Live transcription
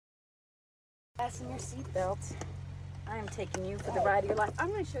Fasten your seatbelt. I am taking you for the ride of your life. I'm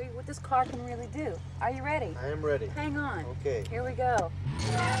going to show you what this car can really do. Are you ready? I am ready. Hang on. Okay. Here we go.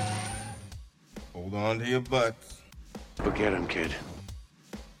 Hold on to your butts. Forget him, kid.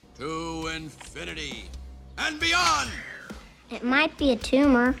 To infinity and beyond! It might be a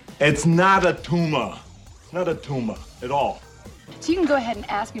tumor. It's not a tumor. Not a tumor at all. So you can go ahead and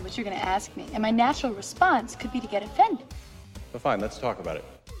ask me what you're going to ask me, and my natural response could be to get offended. Well, fine, let's talk about it.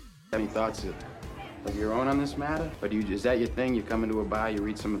 Any thoughts of your own on this matter? Or is that your thing? You come into a bar, you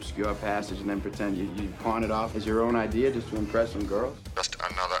read some obscure passage, and then pretend you pawn it off as your own idea just to impress some girls? Just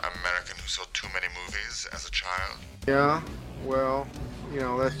another American who saw too many movies as a child. Yeah, well,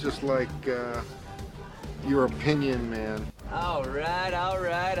 that's just like your opinion, man. All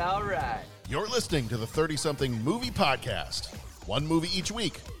right. You're listening to the 30-something Movie Podcast. One movie each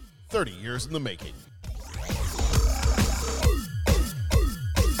week, 30 years in the making.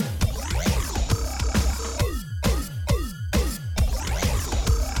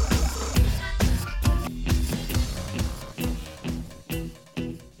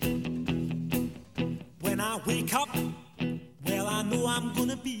 When I wake up, well, I know I'm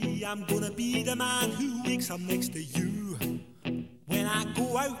gonna be the man who wakes up next to you. When I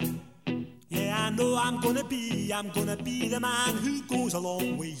go out, yeah, I know I'm gonna be the man who goes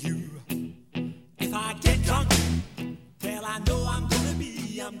along with you. If I get drunk, well, I know I'm gonna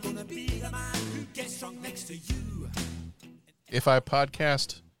be the man who gets drunk next to you. If I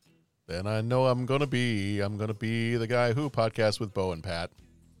podcast, then I know I'm gonna be the guy who podcasts with Bo and Pat.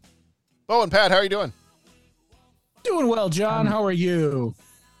 Bo and Pat, how are you doing? Doing well, John. How are you?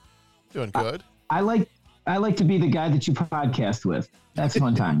 Doing good. I like to be the guy that you podcast with. That's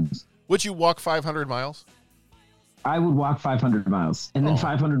fun times. Would you walk 500 miles? I would walk 500 miles and then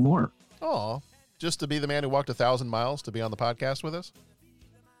 500 more. Oh, just to be the man who walked 1,000 miles to be on the podcast with us?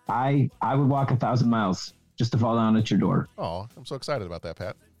 I would walk 1,000 miles just to fall down at your door. Oh, I'm so excited about that,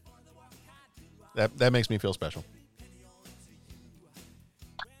 Pat. That makes me feel special.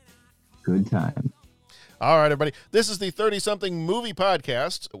 Good time. All right, everybody. This is the 30-something movie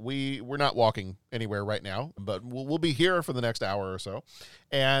podcast. We're not walking anywhere right now, but we'll be here for the next hour or so.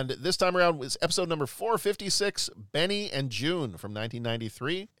 And this time around was episode number 456, Benny and June from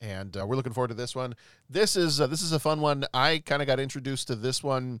 1993. And we're looking forward to this one. This is a fun one. I kind of got introduced to this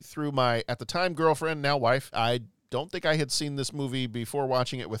one through my, at the time, girlfriend, now wife. I don't think I had seen this movie before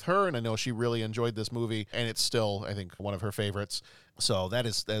watching it with her, and I know she really enjoyed this movie, and it's still, I think, one of her favorites. So that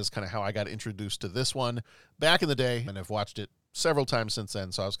is kind of how I got introduced to this one back in the day, and I've watched it several times since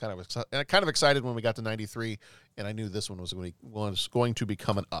then. So I was kind of excited when we got to 93, and I knew this one was going to be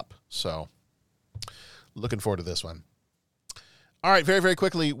coming up. So looking forward to this one. All right, very, very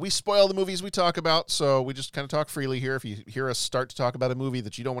quickly, we spoil the movies we talk about, so we just kind of talk freely here. If you hear us start to talk about a movie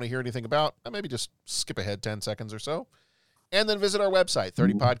that you don't want to hear anything about, maybe just skip ahead 10 seconds or so. And then visit our website,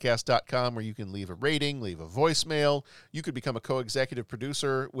 30podcast.com, where you can leave a rating, leave a voicemail. You could become a co-executive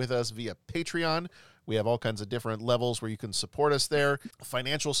producer with us via Patreon. We have all kinds of different levels where you can support us there.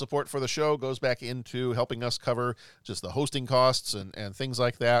 Financial support for the show goes back into helping us cover just the hosting costs and things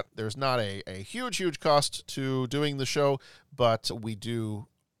like that. There's not a huge cost to doing the show, but we do,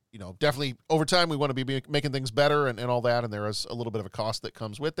 definitely over time we want to be making things better and all that, and there is a little bit of a cost that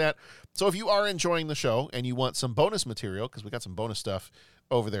comes with that. So if you are enjoying the show and you want some bonus material, because we got some bonus stuff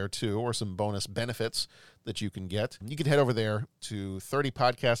over there too, or some bonus benefits that you can get, you can head over there to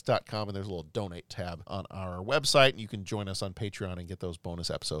 30podcast.com, and there's a little donate tab on our website, and you can join us on Patreon and get those bonus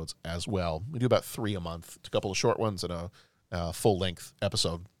episodes as well. We do about 3 a month, a couple of short ones and a full-length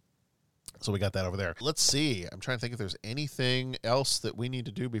episode. So we got that over there. Let's see. I'm trying to think if there's anything else that we need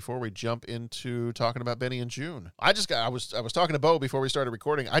to do before we jump into talking about Benny and June. I was talking to Bo before we started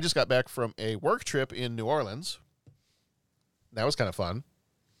recording. I just got back from a work trip in New Orleans. That was kind of fun.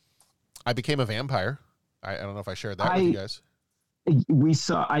 I became a vampire. I don't know if I shared that with you guys. We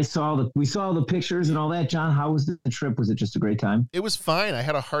saw the pictures and all that. John, how was the trip? Was it just a great time? It was fine. I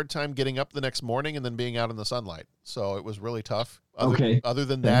had a hard time getting up the next morning and then being out in the sunlight. So it was really tough. Other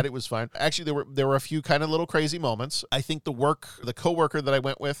than that, it was fine. Actually, there were a few kind of little crazy moments. I think the coworker that I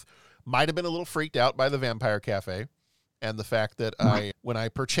went with might have been a little freaked out by the Vampire Cafe. And the fact that when I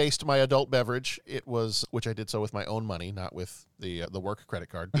purchased my adult beverage, which I did so with my own money, not with the work credit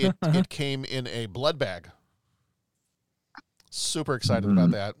card, it came in a blood bag. Super excited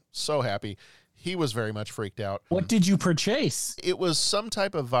about that. So happy. He was very much freaked out. What did you purchase? It was some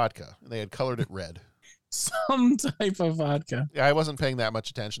type of vodka. They had colored it red. Some type of vodka. Yeah, I wasn't paying that much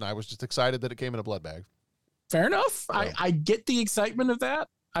attention. I was just excited that it came in a blood bag. Fair enough. So. I get the excitement of that.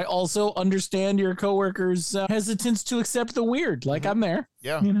 I also understand your coworkers' hesitance to accept the weird. Like, I'm there.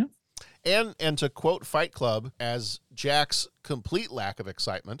 Yeah. And to quote Fight Club, as Jack's complete lack of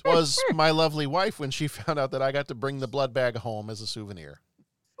excitement was my lovely wife when she found out that I got to bring the blood bag home as a souvenir.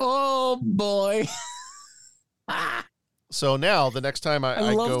 Oh boy. So now the next time I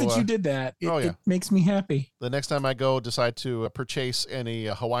love go, that you did that. It makes me happy. The next time I go decide to purchase any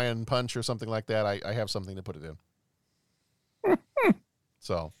Hawaiian punch or something like that, I have something to put it in.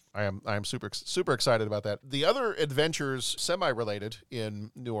 So I am super excited about that. The other adventures semi-related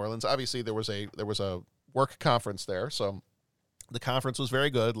in New Orleans. Obviously there was a work conference there, so the conference was very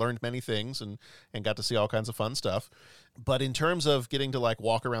good, learned many things and got to see all kinds of fun stuff. But in terms of getting to like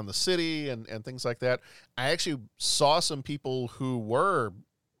walk around the city and things like that, I actually saw some people who were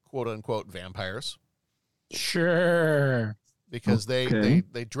quote unquote vampires. Sure. Because they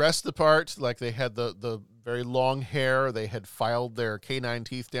dressed the part, like they had the very long hair, they had filed their canine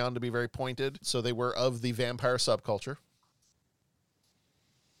teeth down to be very pointed, so they were of the vampire subculture.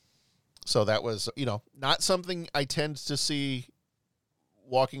 So that was, not something I tend to see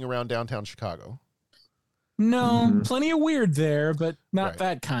walking around downtown Chicago. No, plenty of weird there, but not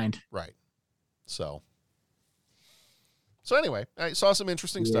that kind. Right. So anyway, I saw some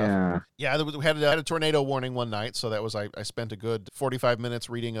interesting stuff. Yeah, we had a tornado warning one night, so that was I spent a good 45 minutes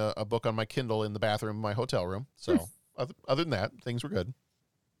reading a book on my Kindle in the bathroom of my hotel room. So other than that, things were good.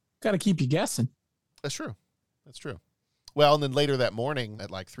 Got to keep you guessing. That's true. Well, and then later that morning at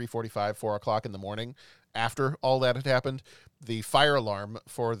like 3:45, 4 o'clock in the morning, after all that had happened, the fire alarm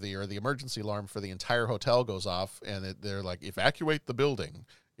or the emergency alarm for the entire hotel goes off, and they're like, evacuate the building.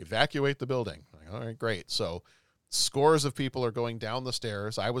 Like, all right, great. So scores of people are going down the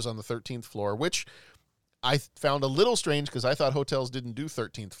stairs. I was on the 13th floor, which I found a little strange because I thought hotels didn't do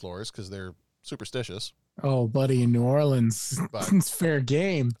 13th floors because they're superstitious. Oh, buddy, in New Orleans, it's fair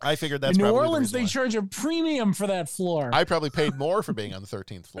game. I figured that's in New probably Orleans, the they reason charge a premium for that floor. I probably paid more for being on the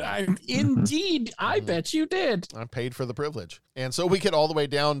 13th floor. Indeed, I bet you did. I paid for the privilege. And so we get all the way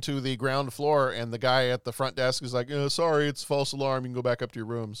down to the ground floor, and the guy at the front desk is like, sorry, it's a false alarm. You can go back up to your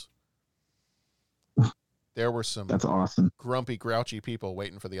rooms. There were some That's awesome. grumpy, grouchy people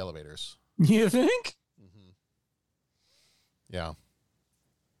waiting for the elevators. You think? Yeah.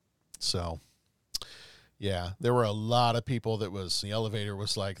 So, yeah, there were a lot of people the elevator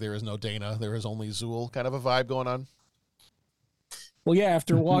was like, there is no Dana, there is only Zool kind of a vibe going on. Well, yeah,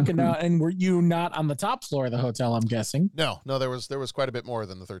 after walking down, and were you not on the top floor of the hotel, I'm guessing? No, there was quite a bit more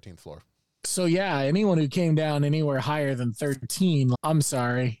than the 13th floor. So, yeah, anyone who came down anywhere higher than 13, I'm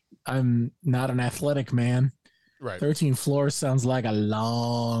sorry, I'm not an athletic man. Right. 13 floors sounds like a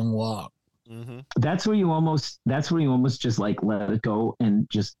long walk. Mm-hmm. That's where you almost just like let it go and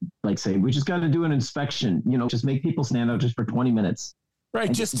just like say, we just got to do an inspection, just make people stand out just for 20 minutes. Right.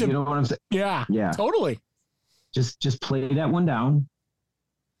 And just to, you know what I'm saying? Yeah. Yeah. Totally. Just play that one down.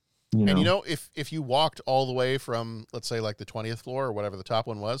 And if you walked all the way from, let's say, like the 20th floor or whatever the top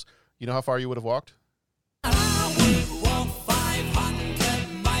one was, you know how far you would have walked? I would walk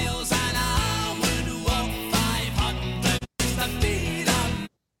 500 miles and I would walk 500 feet.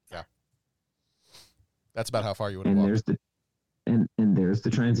 Yeah. That's about how far you would have And walked. there's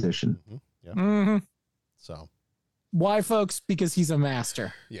the transition. Mm-hmm. Yeah. Mm-hmm. So. Why, folks? Because he's a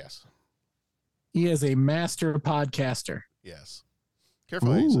master. Yes. He is a master podcaster. Yes.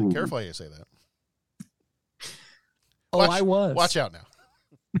 Careful how you say that. I was. Watch out now.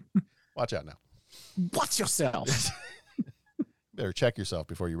 Watch out now. Watch yourself. Better check yourself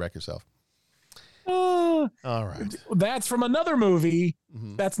before you wreck yourself. All right. That's from another movie.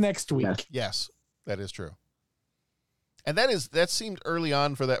 Mm-hmm. That's next week. Yes, that is true. And that seemed early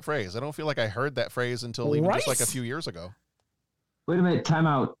on for that phrase. I don't feel like I heard that phrase until even just like a few years ago. Wait a minute, time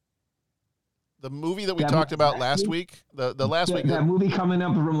out. The movie that we talked about last week, the last week. That movie coming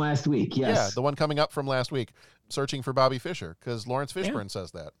up from last week, yes. Yeah, the one coming up from last week, Searching for Bobby Fischer, because Lawrence Fishburne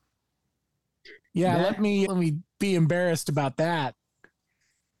says that. Yeah, let me be embarrassed about that.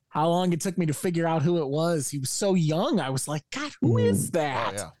 How long it took me to figure out who it was. He was so young. I was like, God, who is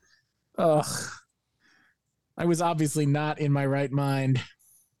that? Oh, yeah. Ugh. I was obviously not in my right mind.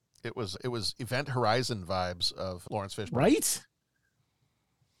 It was Event Horizon vibes of Lawrence Fishburne. Right?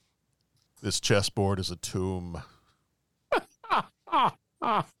 This chessboard is a tomb.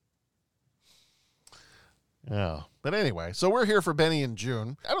 Yeah. But anyway, so we're here for Benny and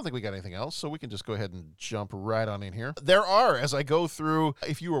June. I don't think we got anything else, so we can just go ahead and jump right on in here. There are, as I go through,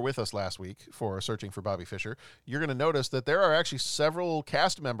 if you were with us last week for Searching for Bobby Fischer, you're going to notice that there are actually several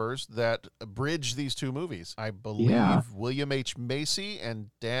cast members that bridge these two movies. I believe William H. Macy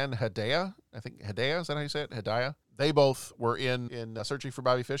and Dan Hedaya. I think Hedaya, is that how you say it? Hedaya? They both were in Searching for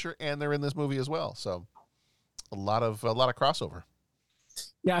Bobby Fischer, and they're in this movie as well. So a lot of crossover.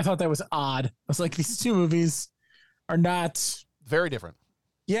 Yeah, I thought that was odd. I was like, these two movies are not very different.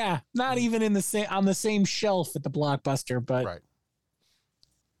 Yeah, not even in the same on the same shelf at the Blockbuster, but right.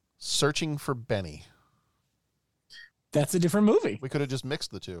 Searching for Benny. That's a different movie. We could have just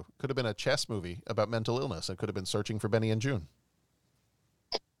mixed the two. Could have been a chess movie about mental illness. It could have been Searching for Benny in June.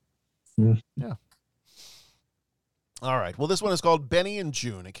 Yeah. All right. Well, this one is called Benny in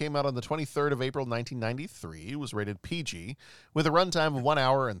June. It came out on the 23rd of April, 1993. It was rated PG with a runtime of 1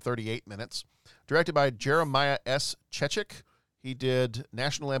 hour and 38 minutes. Directed by Jeremiah S. Chechik. He did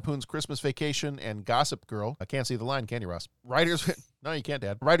National Lampoon's Christmas Vacation and Gossip Girl. I can't see the line, can you, Ross? Writers... No, you can't,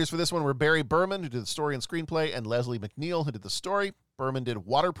 Dad. Writers for this one were Barry Berman, who did the story and screenplay, and Leslie McNeil, who did the story. Berman did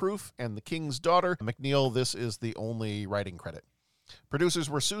Waterproof and The King's Daughter. McNeil, this is the only writing credit. Producers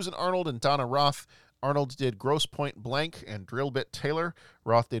were Susan Arnold and Donna Roth. Arnold did Grosse Pointe Blank and Drillbit Taylor.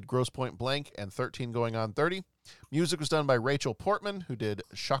 Roth did Grosse Pointe Blank and 13 Going on 30. Music was done by Rachel Portman, who did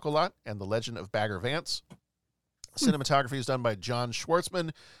Chocolat and The Legend of Bagger Vance. Cinematography is done by John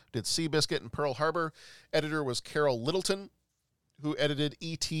Schwartzman, who did Seabiscuit and Pearl Harbor. Editor was Carol Littleton, who edited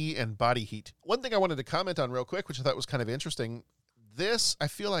E.T. and Body Heat. One thing I wanted to comment on real quick, which I thought was kind of interesting, I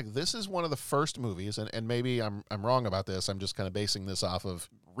feel like this is one of the first movies, and maybe I'm wrong about this, I'm just kind of basing this off of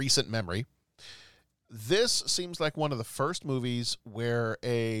recent memory. This seems like one of the first movies where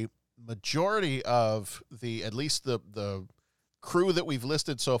a majority of at least the crew that we've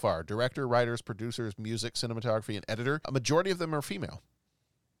listed so far, director, writers, producers, music, cinematography, and editor, a majority of them are female.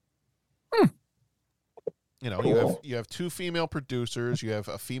 You know, cool. you have two female producers, you have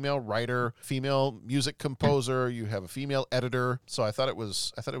a female writer, female music composer, you have a female editor. So I thought it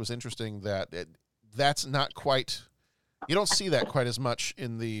was interesting that that's not quite, you don't see that quite as much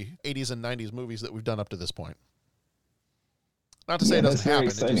in the 80s and 90s movies that we've done up to this point. Not to say it doesn't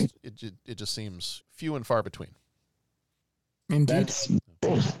happen, it just seems few and far between. Indeed.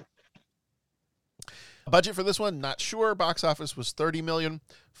 Budget for this one, not sure. Box office was $30 million.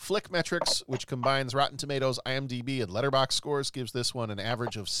 Flickmetrics, which combines Rotten Tomatoes, IMDb, and Letterboxd scores, gives this one an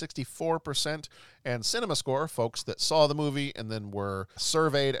average of 64%. And CinemaScore, folks that saw the movie and then were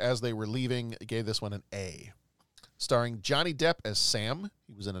surveyed as they were leaving, gave this one an A. Starring Johnny Depp as Sam.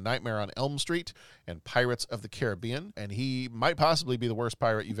 He was in A Nightmare on Elm Street and Pirates of the Caribbean, and he might possibly be the worst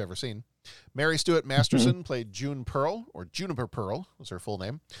pirate you've ever seen. Mary Stuart Masterson played June Pearl, or Juniper Pearl was her full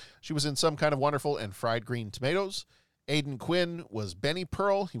name. She was in Some Kind of Wonderful and Fried Green Tomatoes. Aidan Quinn was Benny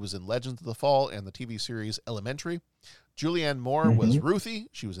Pearl. He was in Legends of the Fall and the TV series Elementary. Julianne Moore was Ruthie.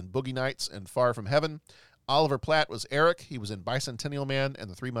 She was in Boogie Nights and Far From Heaven. Oliver Platt was Eric. He was in Bicentennial Man and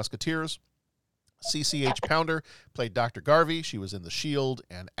the Three Musketeers. CCH Pounder played Dr. Garvey. She was in The Shield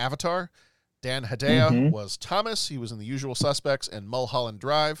and Avatar. Dan Hedaya was Thomas. He was in The Usual Suspects and Mulholland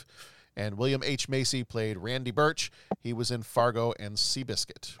Drive. And William H. Macy played Randy Birch. He was in Fargo and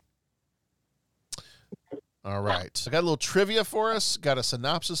Seabiscuit. All right. I got a little trivia for us, got a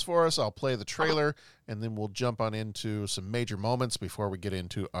synopsis for us. I'll play the trailer, and then we'll jump on into some major moments before we get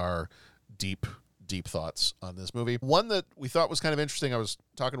into our deep thoughts on this movie. One that we thought was kind of interesting, I was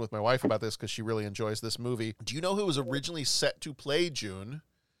talking with my wife about this because she really enjoys this movie. Do you know who was originally set to play June,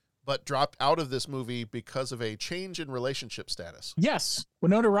 but dropped out of this movie because of a change in relationship status? Yes,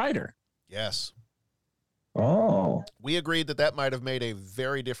 Winona Ryder. Yes. Oh. We agreed that might have made a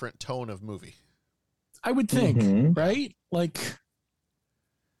very different tone of movie. I would think, right? Like,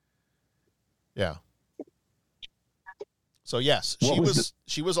 yeah. So yes,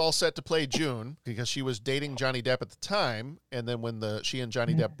 she was all set to play June because she was dating Johnny Depp at the time, and then when she and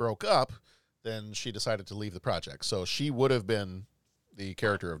Johnny Depp broke up, then she decided to leave the project. So she would have been the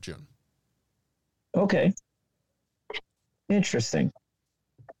character of June. Okay. Interesting.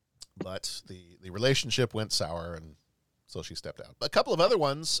 But the relationship went sour, and so she stepped out. A couple of other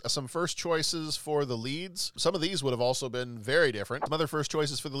ones, some first choices for the leads. Some of these would have also been very different. Some other first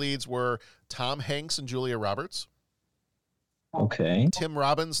choices for the leads were Tom Hanks and Julia Roberts. Okay. Tim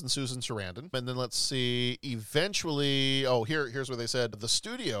Robbins and Susan Sarandon. And then let's see, eventually, here's where they said the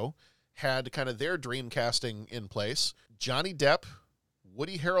studio had kind of their dream casting in place. Johnny Depp,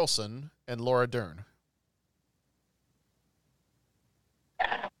 Woody Harrelson, and Laura Dern.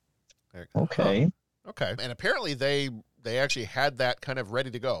 Okay. Okay. And apparently they actually had that kind of ready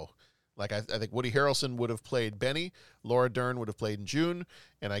to go. Like, I think Woody Harrelson would have played Benny, Laura Dern would have played June,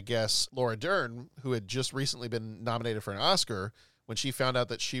 and I guess Laura Dern, who had just recently been nominated for an Oscar, when she found out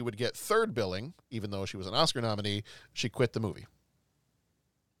that she would get third billing, even though she was an Oscar nominee, she quit the movie.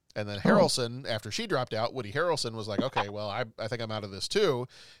 And then Harrelson, after she dropped out, Woody Harrelson was like, okay, well, I think I'm out of this too.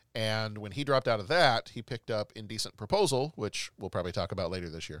 And when he dropped out of that, he picked up Indecent Proposal, which we'll probably talk about later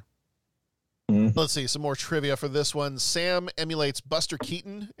this year. Let's see, some more trivia for this one. Sam emulates Buster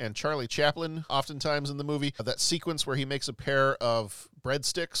Keaton and Charlie Chaplin oftentimes in the movie. That sequence where he makes a pair of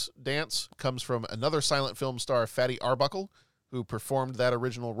breadsticks dance comes from another silent film star, Fatty Arbuckle, who performed that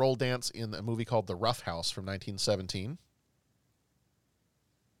original roll dance in a movie called The Rough House from 1917.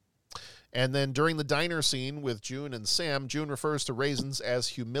 And then during the diner scene with June and Sam, June refers to raisins as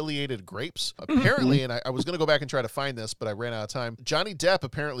humiliated grapes. Apparently, and I was going to go back and try to find this, but I ran out of time. Johnny Depp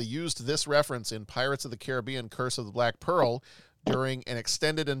apparently used this reference in Pirates of the Caribbean: Curse of the Black Pearl during an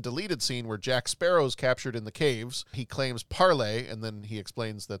extended and deleted scene where Jack Sparrow's captured in the caves. He claims parlay, and then he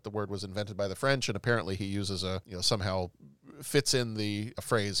explains that the word was invented by the French, and apparently he uses somehow fits in the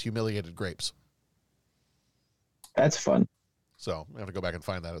phrase humiliated grapes. That's fun. So I have to go back and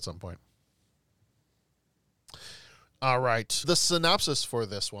find that at some point. All right. The synopsis for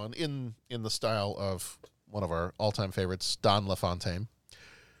this one, in the style of one of our all-time favorites, Don LaFontaine.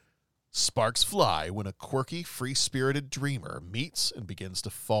 Sparks fly when a quirky, free-spirited dreamer meets and begins to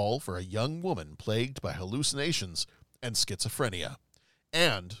fall for a young woman plagued by hallucinations and schizophrenia.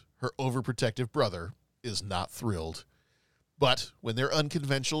 And her overprotective brother is not thrilled. But when their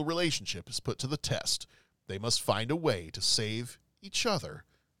unconventional relationship is put to the test, they must find a way to save each other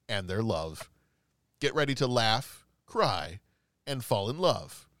and their love. Get ready to laugh, cry, and fall in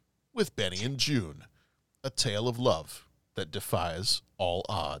love with Benny and June, a tale of love that defies all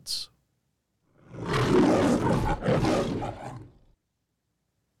odds.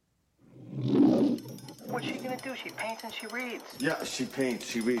 What's she gonna do? She paints and she reads. Yeah, she paints,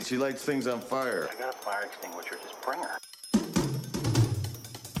 she reads, she lights things on fire. I got a fire extinguisher, just bring her.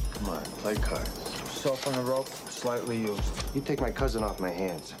 Come on, play cards. Soft on the rope, slightly used. You take my cousin off my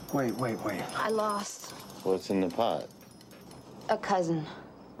hands. Wait. I lost What's in the pot? a cousin.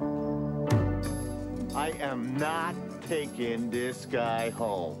 I am not taking this guy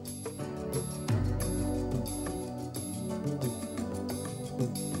home.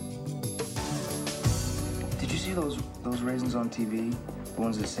 Did you see those raisins on TV? The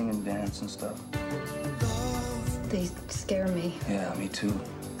ones that sing and dance and stuff? They scare me. Yeah, me too.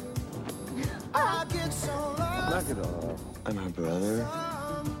 Knock it off. I'm her brother,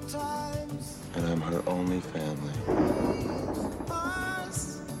 and I'm her only family.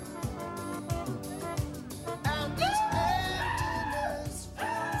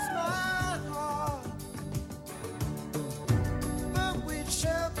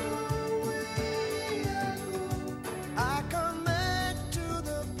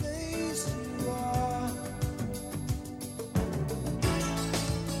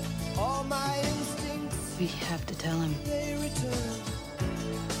 We have to tell him.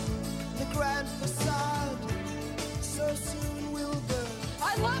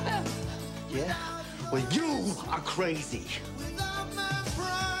 I love him! Yeah? Well, you are crazy.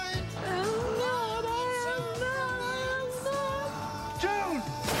 June!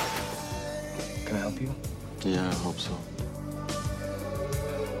 Can I help you? Yeah, I hope so.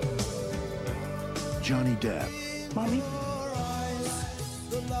 Johnny Depp. Mommy?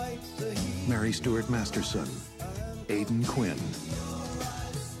 Mary Stuart Masterson. Aidan Quinn.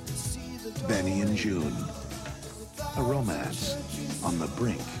 Benny and June. A romance on the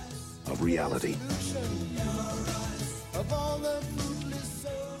brink of reality.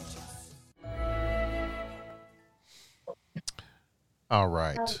 All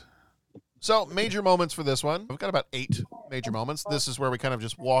right. So, major moments for this one. We've got about 8 major moments. This is where we kind of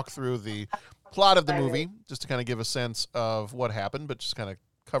just walk through the plot of the movie, just to kind of give a sense of what happened, but just kind of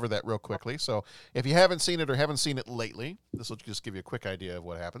cover that real quickly. So if you haven't seen it or haven't seen it lately, this will just give you a quick idea of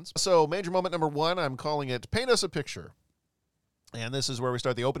what happens. So major moment number 1, I'm calling it Paint Us a Picture. And this is where we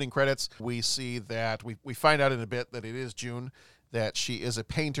start the opening credits. We see that we find out in a bit that it is June, that she is a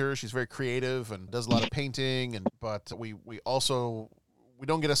painter. She's very creative and does a lot of painting. But we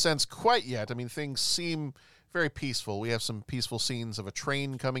don't get a sense quite yet. I mean, things seem very peaceful. We have some peaceful scenes of a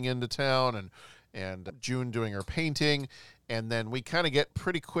train coming into town and June doing her painting. And then we kind of get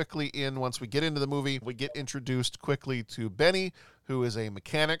pretty quickly once we get into the movie, we get introduced quickly to Benny, who is a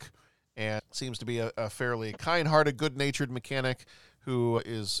mechanic and seems to be a fairly kind-hearted, good-natured mechanic who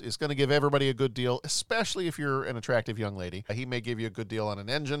is going to give everybody a good deal, especially if you're an attractive young lady. He may give you a good deal on an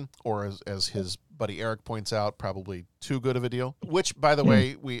engine, or as his buddy Eric points out, probably too good of a deal. Which, by the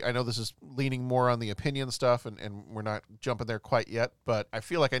way, I know this is leaning more on the opinion stuff, and we're not jumping there quite yet, but I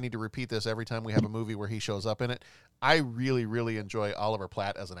feel like I need to repeat this every time we have a movie where he shows up in it. I really, really enjoy Oliver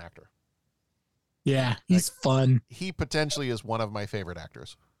Platt as an actor. Yeah, he's fun. He potentially is one of my favorite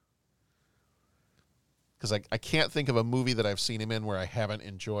actors. Because I can't think of a movie that I've seen him in where I haven't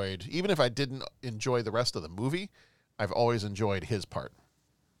enjoyed. Even if I didn't enjoy the rest of the movie, I've always enjoyed his part.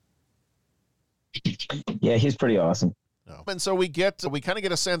 Yeah, he's pretty awesome. And so we kind of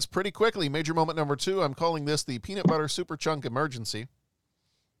get a sense pretty quickly. Major moment number 2. I'm calling this the peanut butter super chunk emergency.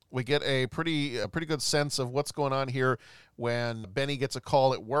 We get a pretty good sense of what's going on here when Benny gets a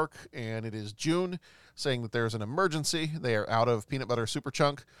call at work, and it is June saying that there's an emergency. They are out of peanut butter super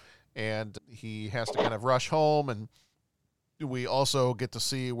chunk, and he has to kind of rush home. And we also get to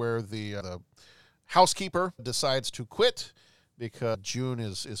see where the housekeeper decides to quit because June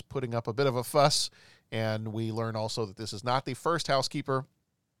is putting up a bit of a fuss. And we learn also that this is not the first housekeeper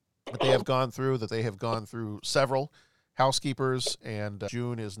that they have gone through, that they have gone through several housekeepers, and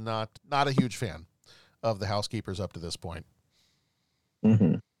June is not a huge fan of the housekeepers up to this point.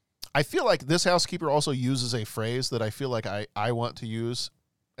 Mm-hmm. I feel like this housekeeper also uses a phrase that I feel like I want to use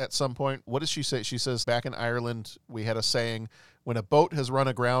at some point. What does she say? She says, back in Ireland, we had a saying, when a boat has run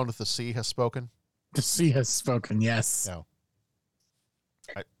aground, the sea has spoken. The sea has spoken, yes. Yeah.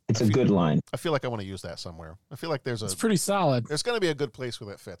 It's a good line. I feel like I want to use that somewhere. I feel like it's pretty solid. There's going to be a good place where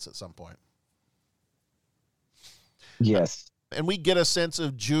that fits at some point. Yes. And we get a sense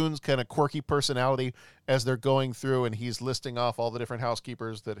of June's kind of quirky personality as they're going through, and he's listing off all the different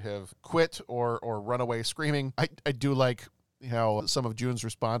housekeepers that have quit or run away screaming. I do like how some of June's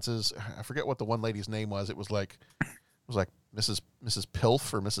responses, I forget what the one lady's name was. It was like Mrs.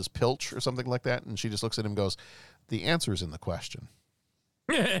 Pilf or Mrs. Pilch or something like that. And she just looks at him and goes, the answer's in the question.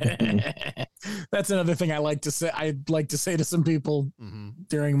 That's another thing I'd like to say to some people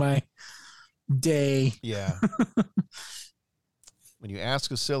during my day. Yeah. When you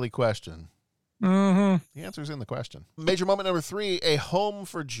ask a silly question, the answer's in the question. Major moment number 3, a home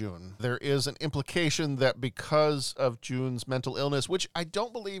for June. There is an implication that because of June's mental illness, which I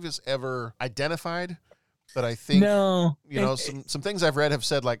don't believe is ever identified, but I think, some things I've read have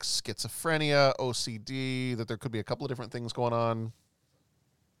said like schizophrenia, OCD, that there could be a couple of different things going on.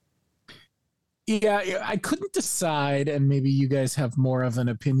 Yeah, I couldn't decide, and maybe you guys have more of an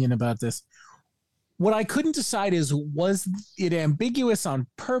opinion about this. What I couldn't decide is, was it ambiguous on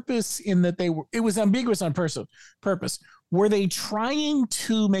purpose in that it was ambiguous on purpose. Were they trying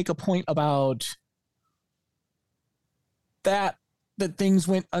to make a point about that things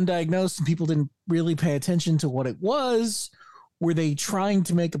went undiagnosed and people didn't really pay attention to what it was? Were they trying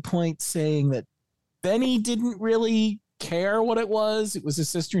to make a point saying that Benny didn't really care what it was? It was his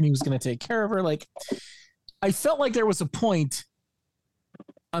sister and he was going to take care of her. Like, I felt like there was a point.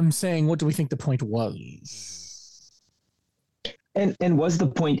 I'm saying, what do we think the point was? And was the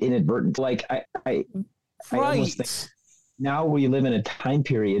point inadvertent? Like, I almost think now we live in a time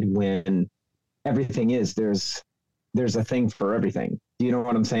period when everything there's a thing for everything. Do you know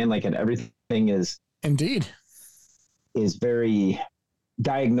what I'm saying? Like, and everything is very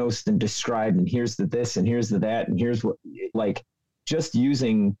diagnosed and described, and here's the this and here's the that and here's what, like, just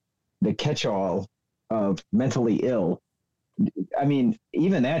using the catch-all of mentally ill. I mean,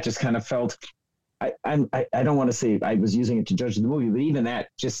 even that just kind of felt, I don't want to say I was using it to judge the movie, but even that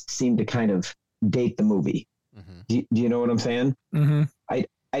just seemed to kind of date the movie. Do you know what I'm saying? I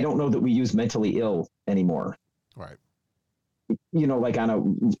don't know that we use mentally ill anymore. Right. Like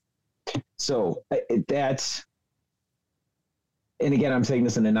that's, and again, I'm saying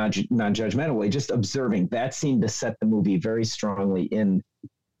this in a non-judgmental way, just observing, that seemed to set the movie very strongly in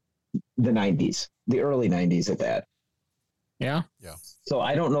the 90s, the early 90s at that. Yeah. Yeah. So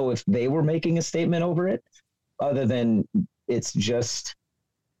I don't know if they were making a statement over it, other than it's just,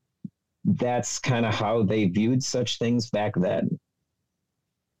 that's kind of how they viewed such things back then.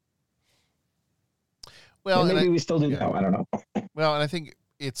 Well, and maybe we still do now. I don't know. Well, and I think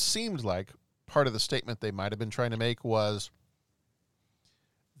it seemed like part of the statement they might have been trying to make was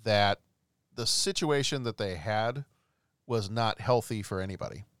that the situation that they had was not healthy for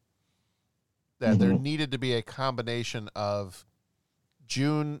anybody. That there needed to be a combination of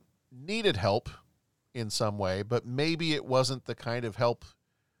June needed help in some way, but maybe it wasn't the kind of help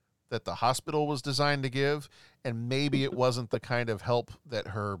that the hospital was designed to give, and maybe it wasn't the kind of help that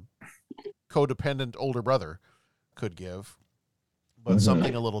her codependent older brother could give, but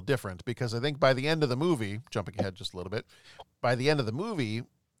something a little different. Because I think by the end of the movie, jumping ahead just a little bit, by the end of the movie,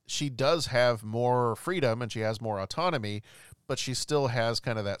 she does have more freedom and she has more autonomy, but she still has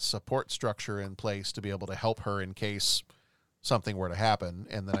kind of that support structure in place to be able to help her in case something were to happen.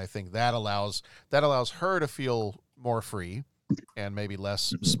 And then I think that allows her to feel more free and maybe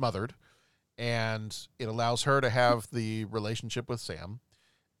less smothered. And it allows her to have the relationship with Sam.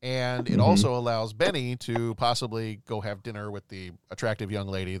 And it also allows Benny to possibly go have dinner with the attractive young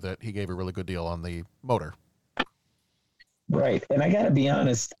lady that he gave a really good deal on the motor. Right. And I got to be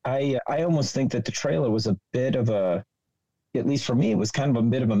honest, I almost think that the trailer was a bit of a, at least for me, it was kind of a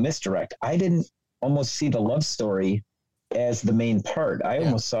bit of a misdirect. I didn't almost see the love story as the main part. I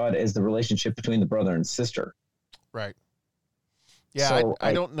almost saw it as the relationship between the brother and sister. Right. Yeah, So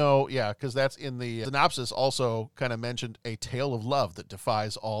I don't know. Yeah, because that's in the synopsis also kind of mentioned a tale of love that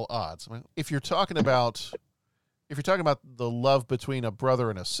defies all odds. I mean, if you're talking about the love between a brother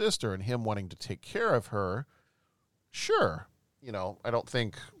and a sister and him wanting to take care of her, sure. You know, I don't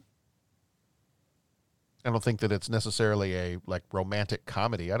think that it's necessarily a like romantic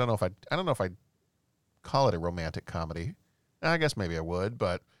comedy. I don't know if I'd call it a romantic comedy. I guess maybe I would,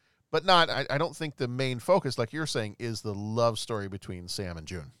 but not. I don't think the main focus, like you're saying, is the love story between Sam and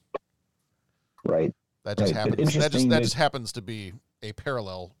June. Right. That just Right. But happens. That interesting just happens to be a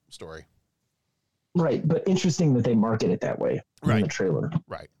parallel story. Right, but interesting that they market it that way in the trailer.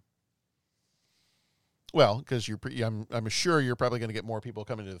 Right. Well, because I'm sure you're probably going to get more people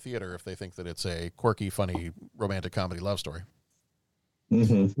coming to the theater if they think that it's a quirky, funny, romantic comedy love story.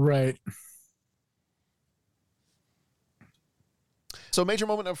 Mm-hmm. Right. So, major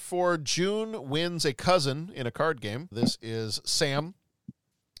moment for June wins a cousin in a card game. This is Sam,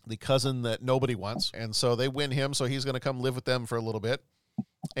 the cousin that nobody wants. And so they win him, so he's going to come live with them for a little bit.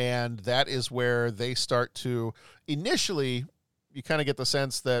 And that is where they start to, initially, you kind of get the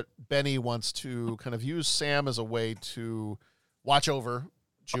sense that Benny wants to kind of use Sam as a way to watch over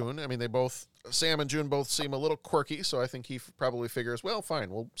June. I mean, Sam and June both seem a little quirky, so I think he probably figures, well, fine,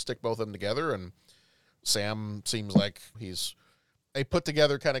 we'll stick both of them together. And Sam seems like he's a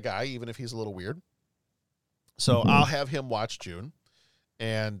put-together kind of guy, even if he's a little weird. So I'll have him watch June.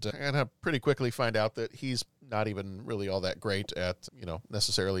 And I pretty quickly find out that he's not even really all that great at,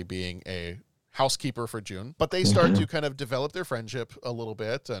 necessarily being a housekeeper for June. But they start to kind of develop their friendship a little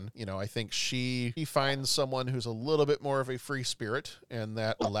bit. And, I think he finds someone who's a little bit more of a free spirit, and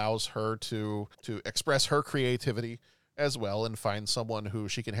that allows her to express her creativity as well and find someone who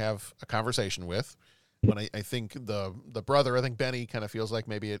she can have a conversation with. When I think the brother, I think Benny kind of feels like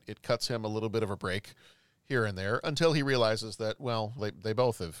maybe it cuts him a little bit of a break here and there until he realizes that, well, they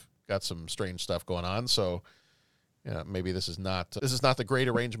both have got some strange stuff going on. So maybe this is not the great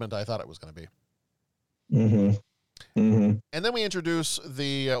arrangement I thought it was going to be. Mm-hmm. Mm-hmm. And then we introduce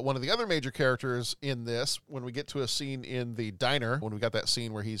the one of the other major characters in this when we get to a scene in the diner, when we got that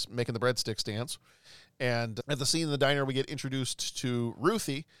scene where he's making the breadsticks dance. And at the scene in the diner, we get introduced to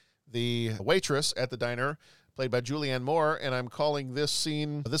Ruthie, the waitress at the diner, played by Julianne Moore, and I'm calling this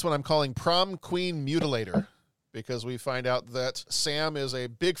one I'm calling Prom Queen Mutilator, because we find out that Sam is a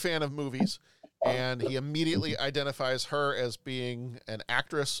big fan of movies, and he immediately identifies her as being an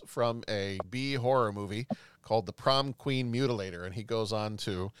actress from a B horror movie called The Prom Queen Mutilator, and he goes on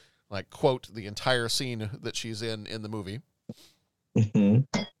to quote the entire scene that she's in the movie. And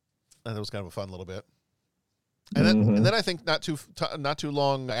it was kind of a fun little bit. And then I think not too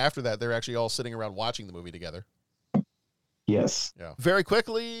long after that, they're actually all sitting around watching the movie together. Yes. Yeah. Very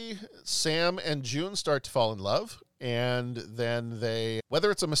quickly, Sam and June start to fall in love, and then whether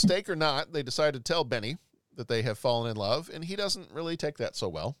it's a mistake or not, they decide to tell Benny that they have fallen in love, and he doesn't really take that so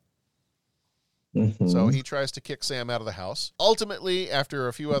well. So he tries to kick Sam out of the house. Ultimately, after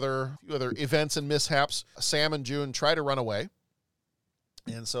a few other events and mishaps, Sam and June try to run away.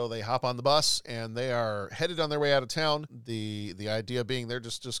 And so they hop on the bus, and they are headed on their way out of town. The idea being they're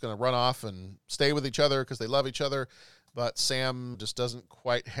just going to run off and stay with each other because they love each other. But Sam just doesn't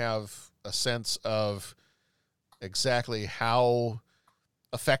quite have a sense of exactly how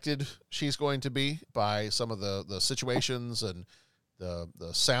affected she's going to be by some of the situations and the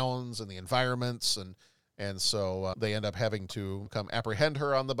sounds and the environments. And so they end up having to come apprehend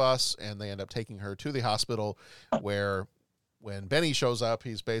her on the bus, and they end up taking her to the hospital where, when Benny shows up,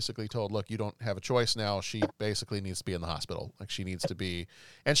 he's basically told, look, you don't have a choice now. She basically needs to be in the hospital. She needs to be,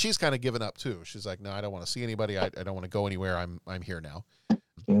 and she's kind of given up too. She's like, no, I don't want to see anybody. I don't want to go anywhere. I'm here now.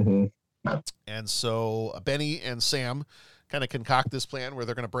 And so Benny and Sam kind of concoct this plan where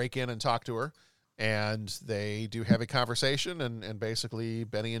they're going to break in and talk to her. And they do have a conversation, and basically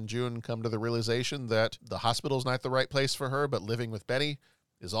Benny and June come to the realization that the hospital's not the right place for her, but living with Benny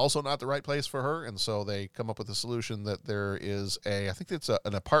is also not the right place for her. And so they come up with a solution that there is I think it's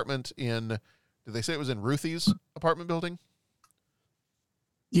an apartment in, did they say it was in Ruthie's apartment building?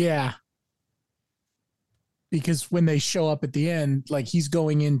 Yeah. Because when they show up at the end, he's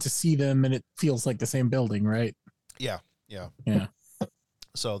going in to see them, and it feels like the same building, right? Yeah.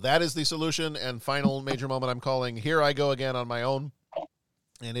 So that is the solution, and final major moment I'm calling Here I Go Again on My Own.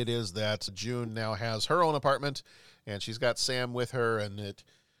 And it is that June now has her own apartment, and she's got Sam with her, and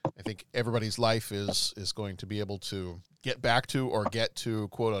I think everybody's life is going to be able to get back to or get to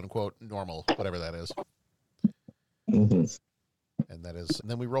quote unquote normal, whatever that is. And that is, and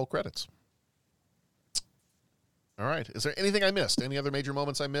then we roll credits. All right. Is there anything I missed? Any other major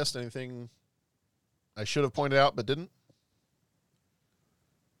moments I missed? Anything I should have pointed out but didn't?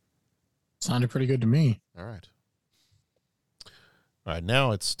 Sounded pretty good to me. All right. All right.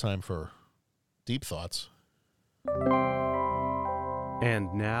 Now it's time for Deep Thoughts.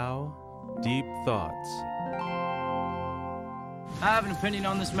 And now, Deep Thoughts. I have an opinion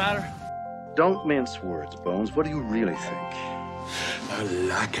on this matter. Don't mince words, Bones. What do you really think? I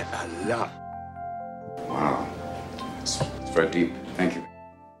like it a lot. Wow. It's very deep. Thank you.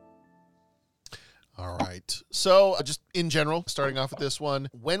 All right. So, just in general, starting off with this one,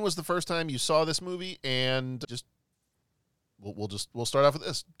 when was the first time you saw this movie? And just we'll start off with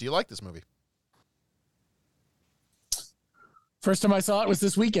this. Do you like this movie? First time I saw it was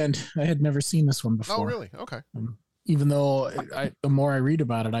this weekend. I had never seen this one before. Oh, really? Okay. Even though the more I read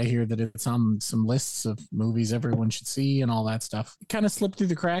about it, I hear that it's on some lists of movies everyone should see and all that stuff. It kind of slipped through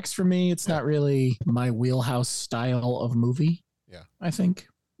the cracks for me. It's not really my wheelhouse style of movie. Yeah. I think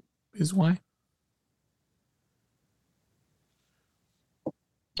is why.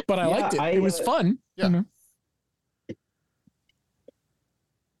 But I liked it. It was fun. Yeah. You know?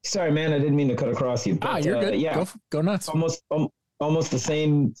 Sorry, man, I didn't mean to cut across you. But, you're good. Yeah, go nuts. Almost the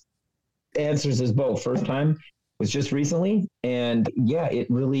same answers as Bo. First time was just recently, and yeah, it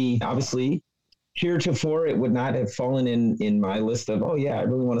really obviously heretofore it would not have fallen in my list of I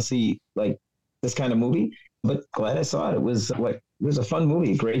really want to see like this kind of movie. But glad I saw it. It was a fun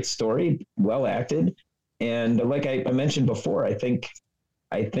movie, great story, well acted, and like I mentioned before, I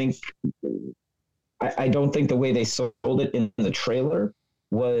don't think the way they sold it in the trailer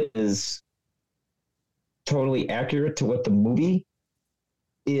was totally accurate to what the movie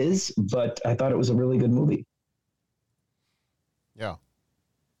is, but I thought it was a really good movie. Yeah.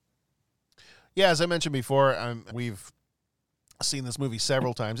 Yeah, as I mentioned before, we've seen this movie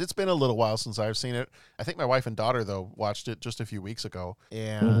several times. It's been a little while since I've seen it. I think my wife and daughter, though, watched it just a few weeks ago.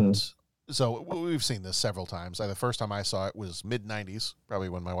 And so we've seen this several times. The first time I saw it was mid-90s, probably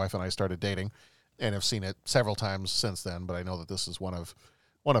when my wife and I started dating, and have seen it several times since then, but I know that this is one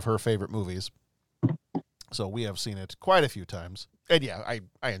of her favorite movies. So we have seen it quite a few times. And yeah,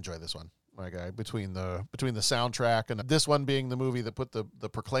 I enjoy this one. Like between the soundtrack and this one being the movie that put the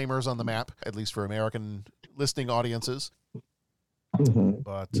Proclaimers on the map, at least for American listening audiences.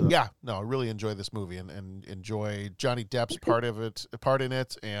 But I really enjoy this movie and enjoy Johnny Depp's part in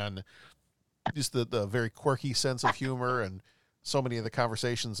it, and just the very quirky sense of humor, and so many of the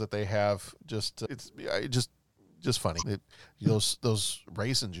conversations that they have. Just funny. Those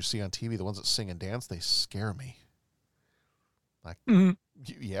raisins you see on TV, the ones that sing and dance, they scare me. Like,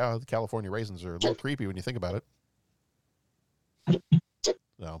 yeah, the California raisins are a little creepy when you think about it.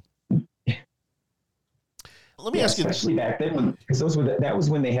 So, let me ask you, especially back then, because that was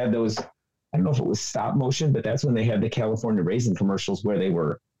when they had those. I don't know if it was stop motion, but that's when they had the California raisin commercials where they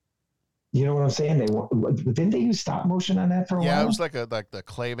were. You know what I'm saying? Didn't they use stop motion on that for a while? Yeah, it was like the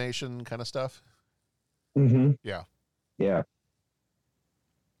claymation kind of stuff. Yeah. Yeah.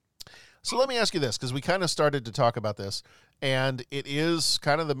 So let me ask you this, because we kind of started to talk about this, and it is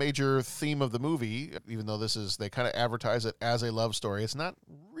kind of the major theme of the movie, even though they kind of advertise it as a love story. It's not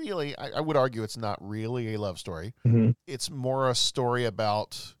really, I would argue it's not really a love story. It's more a story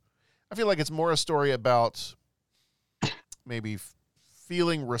about, I feel like it's more a story about maybe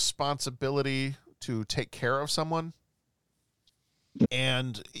feeling responsibility to take care of someone.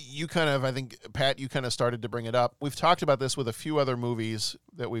 And you kind of, I think, Pat, you kind of started to bring it up. We've talked about this with a few other movies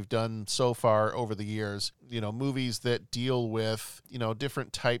that we've done so far over the years, movies that deal with,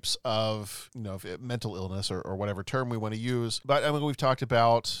 different types of, mental illness or whatever term we want to use. But I mean, we've talked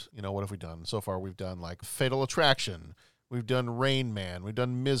about, what have we done? So far, we've done like Fatal Attraction. We've done Rain Man. We've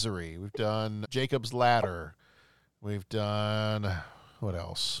done Misery. We've done Jacob's Ladder. We've done, what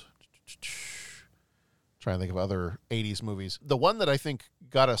else? Trying to think of other 80s movies. The one that I think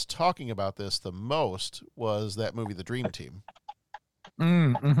got us talking about this the most was that movie, The Dream Team.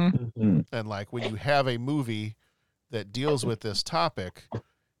 And like, when you have a movie that deals with this topic,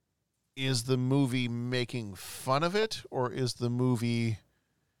 is the movie making fun of it, or is the movie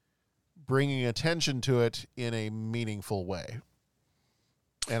bringing attention to it in a meaningful way?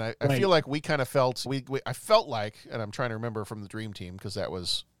 And I feel like we kind of felt, I felt like, and I'm trying to remember from The Dream Team, because that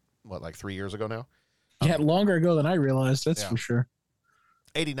was, like 3 years ago now? Yeah, longer ago than I realized, that's for sure.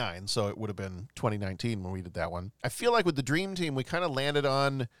 89, so it would have been 2019 when we did that one. I feel like with The Dream Team, we kind of landed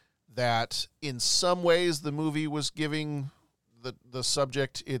on that in some ways the movie was giving the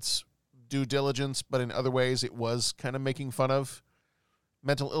subject its due diligence, but in other ways it was kind of making fun of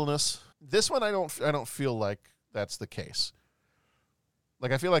mental illness. This one, I don't feel like that's the case.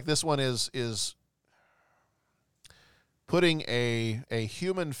 Like, I feel like this one is putting a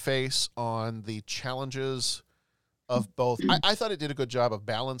human face on the challenges of both. I thought it did a good job of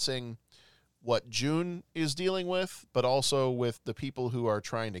balancing what June is dealing with, but also with the people who are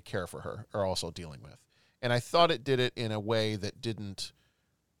trying to care for her are also dealing with. And I thought it did it in a way that didn't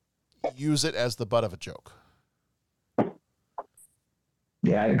use it as the butt of a joke.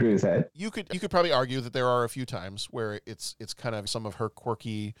 Yeah, I agree with that. You could probably argue that there are a few times where it's kind of some of her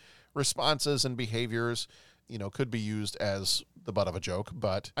quirky responses and behaviors, could be used as the butt of a joke.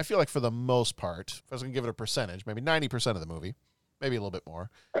 But I feel like for the most part, if I was going to give it a percentage, maybe 90% of the movie, maybe a little bit more,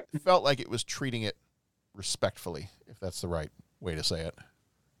 it felt like it was treating it respectfully, if that's the right way to say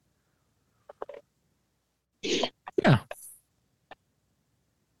it. Yeah.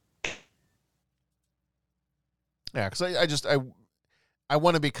 Yeah, because I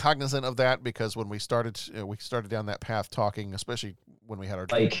want to be cognizant of that, because when we started down that path talking, especially when we had our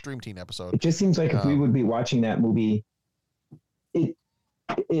Dream Team episode. It just seems like if we would be watching that movie, if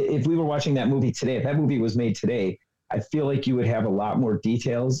we were watching that movie today, if that movie was made today, I feel like you would have a lot more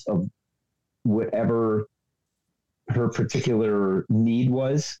details of whatever her particular need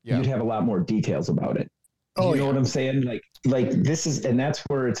was. Yeah. You'd have a lot more details about it. You know what I'm saying? Like this is, and that's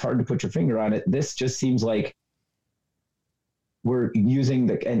where it's hard to put your finger on it. This just seems like we're using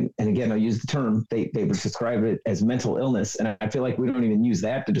and again, I'll use the term, they would describe it as mental illness. And I feel like we don't even use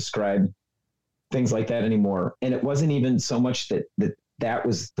that to describe things like that anymore. And it wasn't even so much that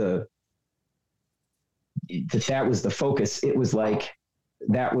was the focus. It was like,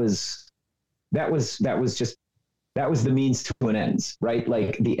 that was the means to an ends, right?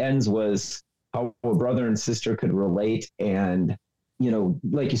 Like the ends was how a brother and sister could relate. And,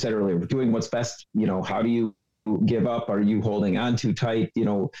 like you said earlier, doing what's best, how do you give up? Are you holding on too tight?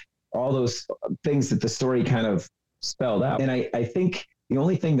 All those things that the story kind of spelled out. And I think the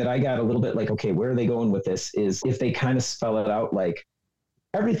only thing that I got a little bit like, okay, where are they going with this, is if they kind of spell it out like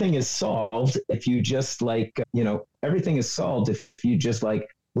everything is solved if you just everything is solved if you just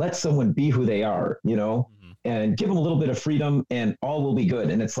let someone be who they are, and give them a little bit of freedom and all will be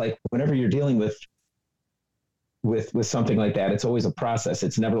good. And it's like, whenever you're dealing with something like that, it's always a process.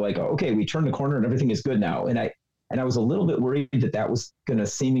 It's never like, okay, we turned the corner and everything is good now. And I was a little bit worried that was going to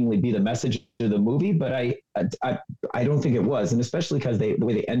seemingly be the message of the movie, but I don't think it was. And especially because the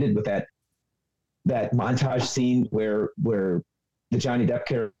way they ended with that montage scene where the Johnny Depp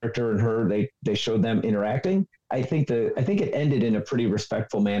character and her, they showed them interacting. I think it ended in a pretty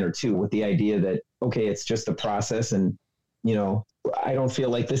respectful manner too, with the idea that, okay, it's just a process. And, I don't feel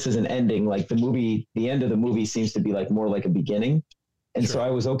like this is an ending. Like the end of the movie seems to be more like a beginning. And so I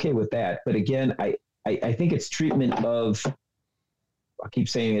was okay with that. But again, I think it's treatment of, I keep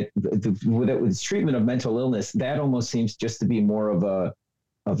saying it, with treatment of mental illness, that almost seems just to be more of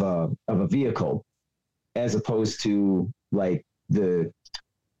a vehicle, as opposed to like the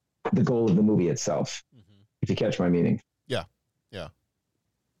goal of the movie itself, if you catch my meaning. Yeah. Yeah.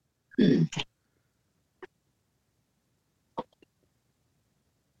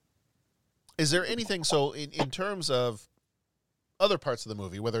 Is there anything, so in terms of other parts of the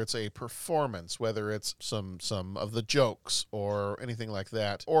movie, whether it's a performance, whether it's some of the jokes or anything like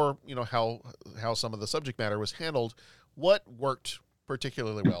that, or, how some of the subject matter was handled, what worked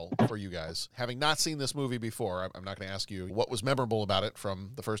particularly well for you guys? Having not seen this movie before, I'm not going to ask you what was memorable about it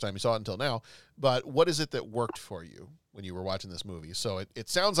from the first time you saw it until now, but what is it that worked for you when you were watching this movie? So it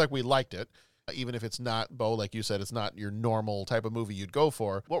sounds like we liked it. Even if it's not, Bo, like you said, it's not your normal type of movie you'd go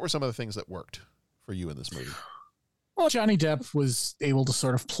for. What were some of the things that worked for you in this movie? Well, Johnny Depp was able to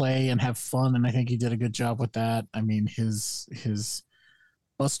sort of play and have fun, and I think he did a good job with that. I mean, his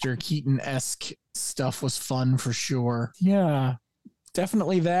Buster Keaton-esque stuff was fun for sure. Yeah,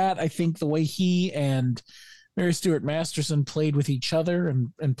 definitely that. I think the way he and Mary Stuart Masterson played with each other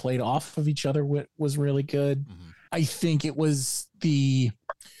and played off of each other was really good. Mm-hmm. I think it was the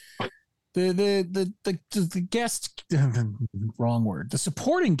guest, wrong word. The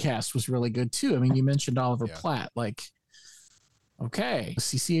supporting cast was really good too. I mean, you mentioned Oliver Platt, okay,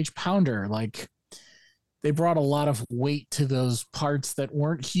 CCH Pounder, they brought a lot of weight to those parts that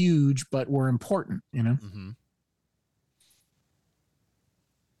weren't huge, but were important, Mm-hmm.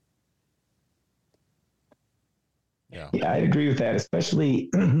 Yeah, I agree with that, especially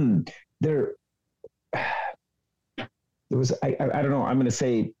there was, I don't know, I'm going to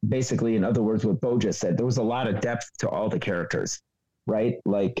say basically, in other words, what Bo just said, there was a lot of depth to all the characters, right?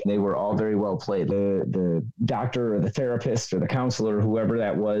 They were all very well played. The doctor or the therapist or the counselor, whoever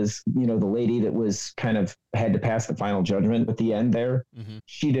that was, the lady that was kind of had to pass the final judgment at the end there, mm-hmm.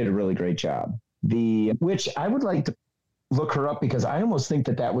 She did a really great job. Which I would like to look her up, because I almost think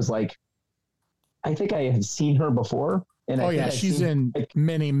that was I think I have seen her before, And Oh I think yeah, I've she's seen,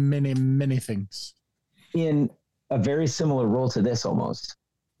 in many things. in a very similar role to this almost,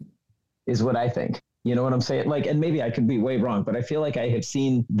 is what I think. You know what I'm saying? Like, and maybe I could be way wrong, but I feel like I have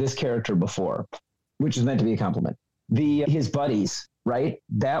seen this character before, which is meant to be a compliment. His buddies, right?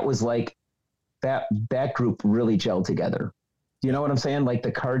 That was like that group really gelled together. You know what I'm saying? Like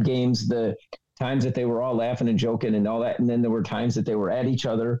the card games, the times that they were all laughing and joking and all that, and then there were times that they were at each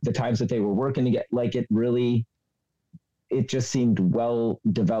other, the times that they were working to get, like, it just seemed well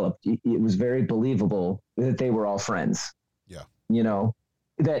developed. It was very believable that they were all friends. Yeah. You know,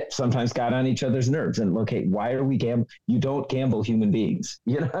 that sometimes got on each other's nerves. And okay, why are we gambling? You don't gamble human beings.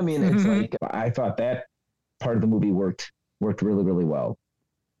 You know, I mean, it's like, I thought that part of the movie worked really, really well.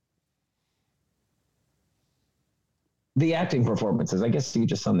 The acting performances, I guess you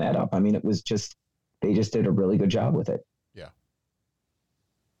just sum that up. I mean, it was just, they just did a really good job with it. Yeah.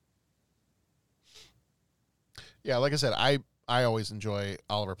 Yeah, like I said, I always enjoy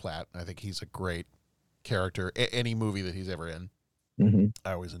Oliver Platt. I think he's a great character. Any movie that he's ever in, mm-hmm.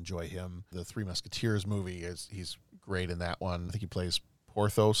 I always enjoy him. The Three Musketeers movie, he's great in that one. I think he plays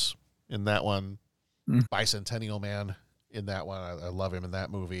Porthos in that one. Bicentennial Man in that one. I love him in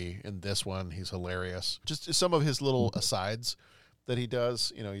that movie. In this one, he's hilarious. Just some of his little asides that he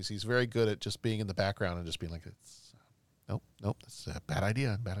does. You know, he's very good at just being in the background and just being like, nope, that's a bad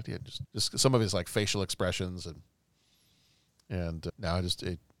idea. Just some of his like facial expressions and now I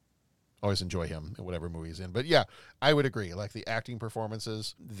always enjoy him in whatever movie he's in. But yeah, I would agree. Like the acting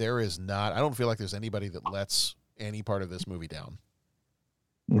performances, I don't feel like there's anybody that lets any part of this movie down.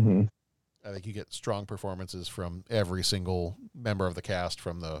 Mm-hmm. I think you get strong performances from every single member of the cast,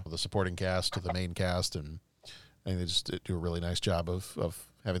 from the supporting cast to the main cast, and I think they just do a really nice job of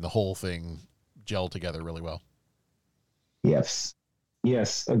having the whole thing gel together really well. Yes,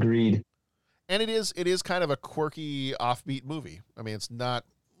 agreed. And it is kind of a quirky, offbeat movie. I mean, it's not,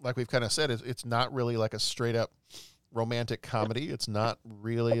 like we've kind of said, it's not really like a straight up romantic comedy. It's not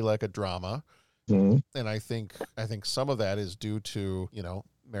really like a drama. Mm-hmm. And I think some of that is due to, you know,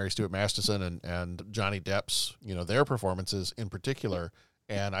 Mary Stuart Masterson and Johnny Depp's, you know, their performances in particular.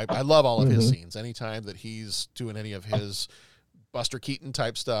 And I love all of his scenes. Anytime that he's doing any of his Buster Keaton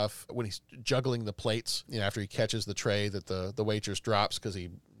type stuff, when he's juggling the plates, you know, after he catches the tray that the waitress drops because he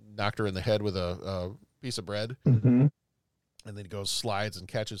knocked her in the head with a piece of bread. Mm-hmm. And then he goes, slides and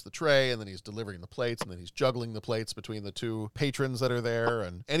catches the tray, and then he's delivering the plates, and then he's juggling the plates between the two patrons that are there,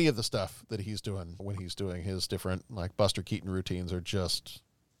 and any of the stuff that he's doing when he's doing his different like Buster Keaton routines are just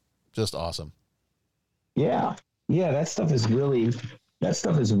awesome. Yeah, that stuff is really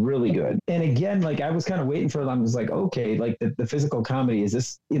good. And again, like I was kind of waiting for them. I was like, okay, like the physical comedy, is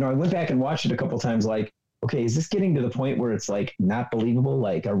this, you know, I went back and watched it a couple times, like, okay, is this getting to the point where it's like not believable?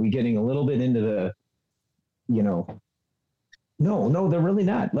 Like, are we getting a little bit into the, you know, no, they're really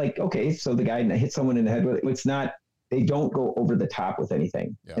not. Like, okay, so the guy hit someone in the head with it. It's not, they don't go over the top with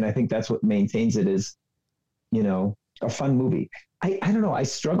anything. Yeah. And I think that's what maintains it as, you know, a fun movie. I don't know. I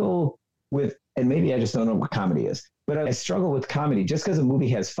struggle with, and maybe I just don't know what comedy is, but I struggle with comedy. Just because a movie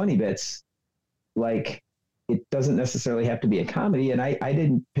has funny bits, like it doesn't necessarily have to be a comedy. And I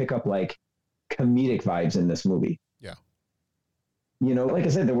didn't pick up like comedic vibes in this movie. Yeah. You know, like I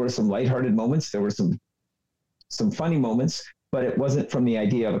said, there were some lighthearted moments. There were some funny moments, but it wasn't from the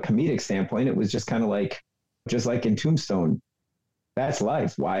idea of a comedic standpoint. It was just kind of like, just like in Tombstone, that's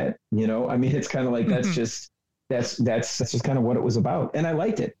life, Wyatt. You know, I mean, it's kind of like, that's just kind of what it was about. And I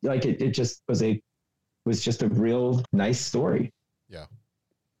liked it. Like it just was just a real nice story. Yeah.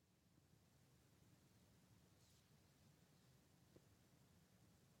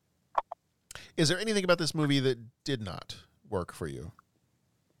 Is there anything about this movie that did not work for you?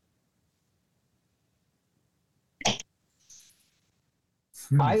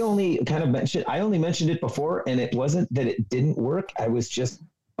 I only mentioned it before, and it wasn't that it didn't work. I was just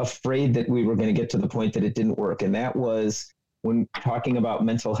afraid that we were going to get to the point that it didn't work. And that was when talking about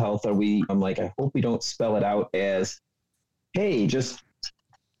mental health, I'm like, I hope we don't spell it out as, hey, just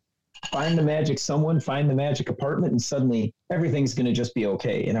find the magic apartment, and suddenly everything's going to just be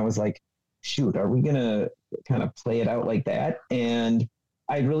okay. And I was like, shoot, are we going to kind of play it out like that? And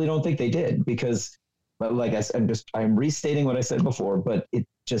I really don't think they did, because, like I said, I'm restating what I said before, but it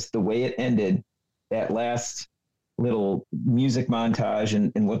just, the way it ended, that last little music montage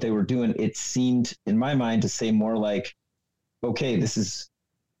and what they were doing, it seemed in my mind to say more like, okay, this is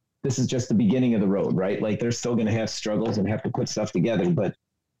just the beginning of the road, right? Like they're still going to have struggles and have to put stuff together, but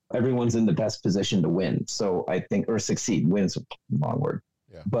everyone's in the best position to win. So I think, or succeed, win's a long word,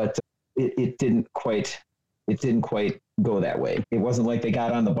 yeah. But it didn't quite go that way. It wasn't like they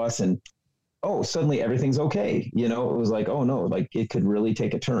got on the bus and oh, suddenly everything's okay. You know, it was like, oh no, like it could really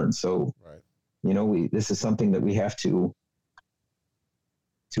take a turn. So, you know, this is something that we have to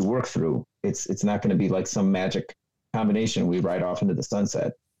work through. It's not going to be like some magic combination we ride off into the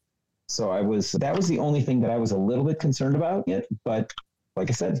sunset. So that was the only thing that I was a little bit concerned about it. But like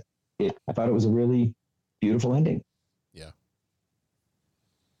I said, I thought it was a really beautiful ending. Yeah.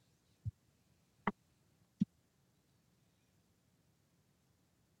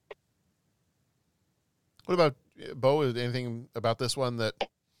 What about Bo? Is anything about this one that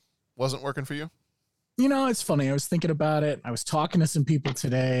wasn't working for you? You know, it's funny. I was thinking about it. I was talking to some people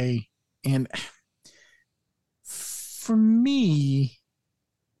today, and for me,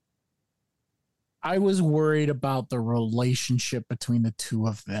 I was worried about the relationship between the two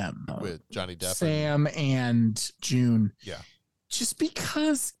of them. With Johnny Depp. Sam and June. Yeah. Just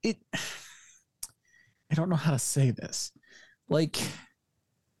because I don't know how to say this. Like,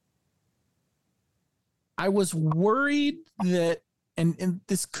 I was worried that, and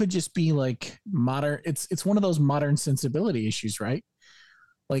this could just be like modern, it's one of those modern sensibility issues, right?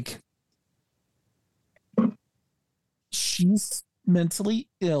 Like, she's mentally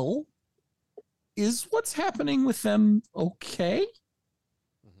ill. Is what's happening with them okay?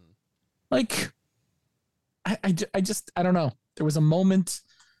 Mm-hmm. Like, I don't know. There was a moment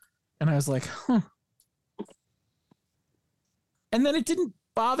and I was like, huh. And then it didn't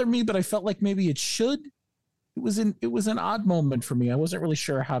bother me, but I felt like maybe it should. It was an odd moment for me. I wasn't really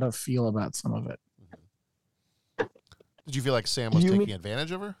sure how to feel about some of it. Did you feel like Sam was taking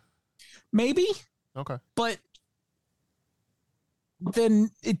advantage of her? Maybe. Okay. But then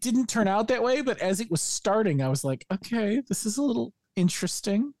it didn't turn out that way. But as it was starting, I was like, okay, this is a little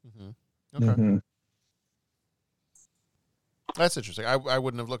interesting. Mm-hmm. Okay. Mm-hmm. That's interesting. I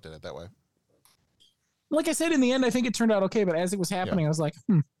wouldn't have looked at it that way. Like I said, in the end, I think it turned out okay. But as it was happening, I was like,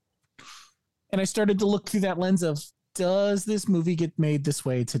 And I started to look through that lens of, does this movie get made this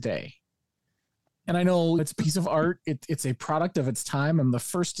way today? And I know it's a piece of art. It's a product of its time. I'm the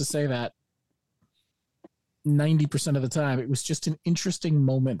first to say that 90% of the time. It was just an interesting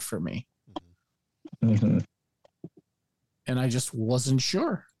moment for me. Mm-hmm. And I just wasn't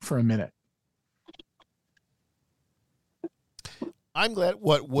sure for a minute. I'm glad.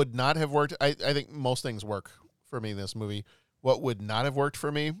 What would not have worked, I think most things work for me in this movie. What would not have worked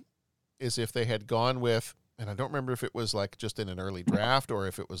for me is if they had gone with, and I don't remember if it was like just in an early draft or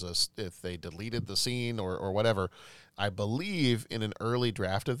if it was if they deleted the scene or whatever. I believe in an early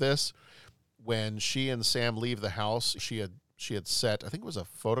draft of this, when she and Sam leave the house, she had set, I think it was a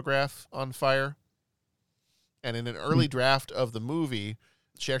photograph on fire. And in an early draft of the movie,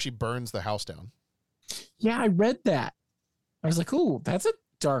 she actually burns the house down. Yeah, I read that. I was like, "Ooh, that's a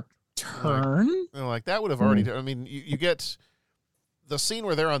dark turn." Like that would have already. I mean, you get the scene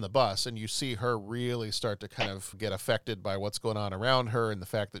where they're on the bus and you see her really start to kind of get affected by what's going on around her and the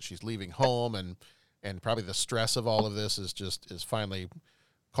fact that she's leaving home and probably the stress of all of this is finally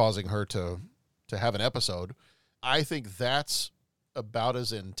causing her to have an episode. I think that's about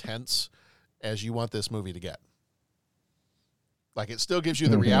as intense as you want this movie to get. Like, it still gives you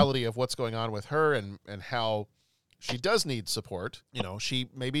the reality of what's going on with her and how she does need support. You know,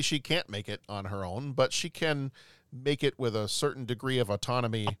 maybe she can't make it on her own, but she can make it with a certain degree of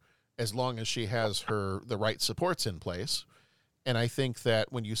autonomy as long as she has the right supports in place. And I think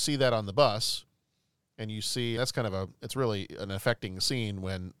that when you see that on the bus and you see, that's it's really an affecting scene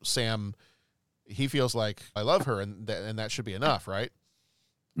when Sam, he feels like, I love her and that should be enough, right?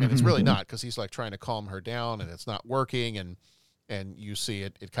 And it's really not, because he's like trying to calm her down and it's not working. And you see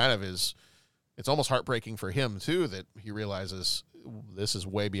it kind of is, it's almost heartbreaking for him too, that he realizes this is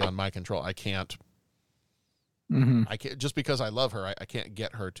way beyond my control. I can't, just because I love her, I can't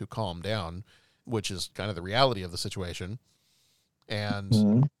get her to calm down, which is kind of the reality of the situation.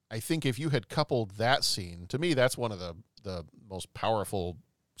 And I think if you had coupled that scene, to me, that's one of the most powerful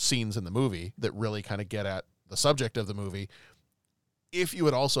scenes in the movie that really kind of get at the subject of the movie. If you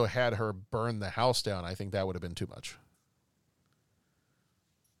had also had her burn the house down, I think that would have been too much.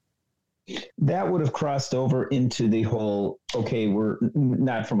 That would have crossed over into the whole, okay, we're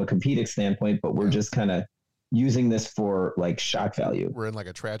not from a comedic standpoint, but we're just kind of using this for like shock value. We're in like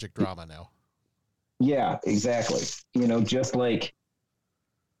a tragic drama now. Yeah, exactly. You know, just like,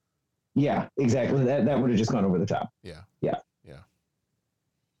 yeah, exactly. That would have just gone over the top. Yeah. Yeah. Yeah.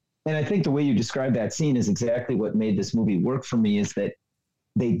 And I think the way you described that scene is exactly what made this movie work for me, is that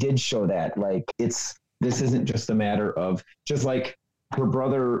they did show that, like, this isn't just a matter of, just like her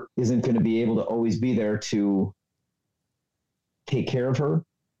brother isn't going to be able to always be there to take care of her.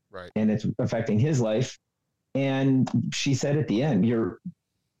 Right. And it's affecting his life. And she said at the end,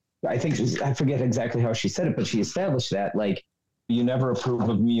 I forget exactly how she said it, but she established that, like, you never approve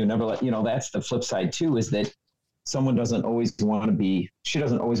of me, you never let, that's the flip side too, is that someone she doesn't always want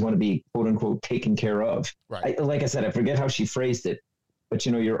to be, quote unquote, taken care of. Right. Like I said, I forget how she phrased it, but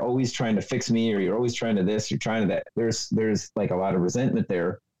you're always trying to fix me, or you're always trying to this, you're trying to that. There's like a lot of resentment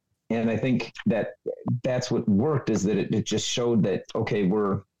there. And I think that's what worked, is that it just showed that, okay,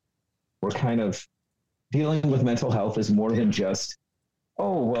 we're kind of dealing with mental health is more than just,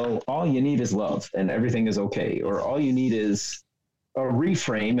 oh, well, all you need is love and everything is okay. Or all you need is a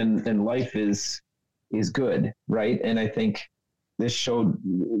reframe and life is good. Right. And I think this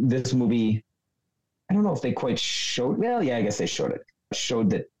movie, I don't know if they quite showed, well, yeah, I guess they showed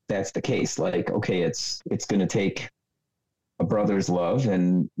that that's the case. Like, okay, it's going to take a brother's love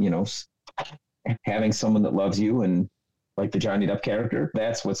and, having someone that loves you, and like the Johnny Depp character,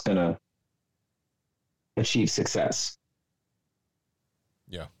 that's what's going to achieve success.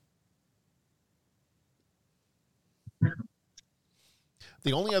 Yeah.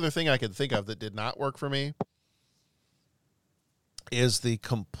 The only other thing I could think of that did not work for me is the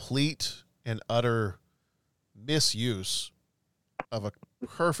complete and utter misuse of a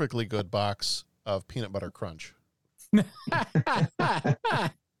perfectly good box of peanut butter crunch.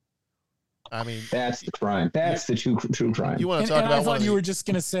 I mean, that's the crime. That's the true crime. You want to talk about? I thought you were just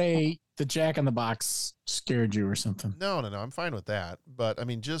gonna say the Jack in the Box scared you or something. No. I'm fine with that. But I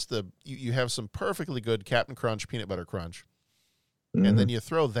mean, just you have some perfectly good Captain Crunch peanut butter crunch, and then you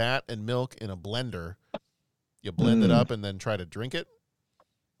throw that and milk in a blender. You blend it up and then try to drink it.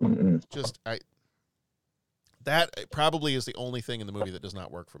 That probably is the only thing in the movie that does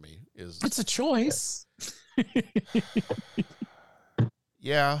not work for me. It's a choice.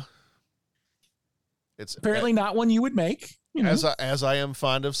 Yeah. It's apparently not one you would make. As I am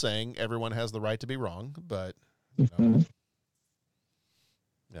fond of saying, everyone has the right to be wrong, but no.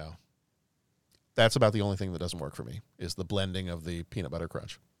 That's about the only thing that doesn't work for me, is the blending of the peanut butter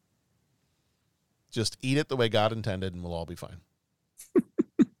crunch. Just eat it the way God intended and we'll all be fine.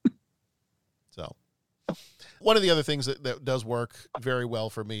 So, one of the other things that does work very well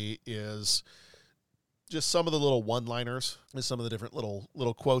for me is just some of the little one-liners, some of the different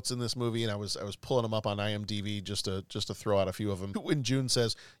little quotes in this movie, and I was pulling them up on IMDb just to throw out a few of them. When June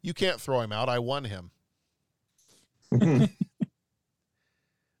says, "You can't throw him out, I won him."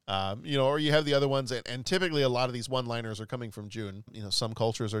 Or you have the other ones, and typically a lot of these one-liners are coming from June. Some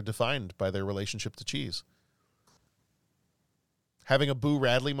cultures are defined by their relationship to cheese. Having a Boo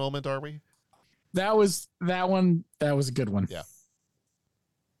Radley moment, are we? That was a good one. Yeah.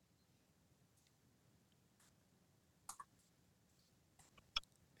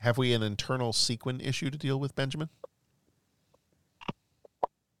 Have we an internal sequin issue to deal with, Benjamin?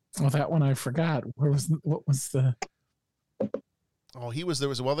 Well, that one I forgot. What was the? Oh,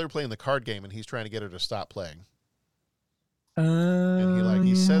 while they were playing the card game, and he's trying to get her to stop playing. And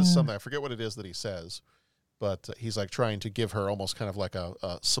he says something. I forget what it is that he says, but he's like trying to give her almost kind of like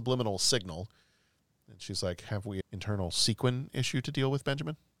a subliminal signal. And she's like, "Have we an internal sequin issue to deal with,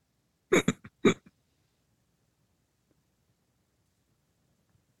 Benjamin?"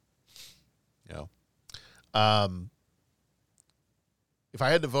 If I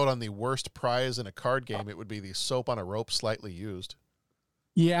had to vote on the worst prize in a card game, it would be the soap on a rope slightly used.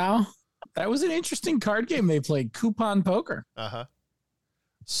 Yeah, that was an interesting card game they played, Coupon Poker.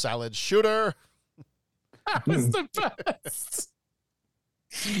 Salad Shooter. That was the best.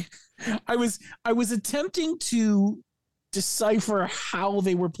 I was attempting to decipher how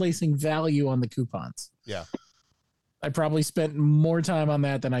they were placing value on the coupons. Yeah. I probably spent more time on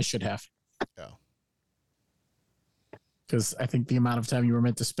that than I should have. Yeah. Because I think the amount of time you were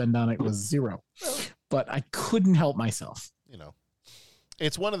meant to spend on it was 0. But I couldn't help myself.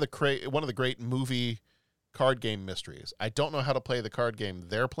 It's one of the great movie card game mysteries. I don't know how to play the card game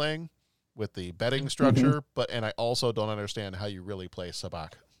they're playing with the betting structure, and I also don't understand how you really play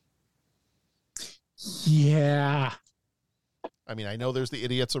sabacc. Yeah. I mean, I know there's the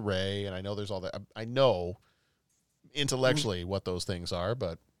idiot's array, and I know there's all that. I know intellectually what those things are,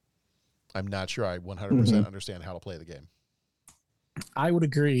 but I'm not sure I 100% understand how to play the game. I would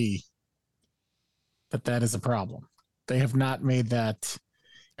agree that is a problem. They have not made that.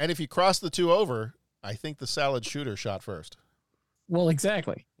 And if you cross the two over, I think the Salad Shooter shot first. Well,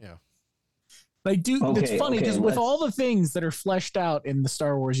 exactly. Yeah. They do. It's funny because with all the things that are fleshed out in the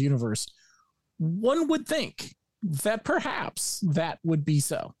Star Wars universe, one would think that perhaps that would be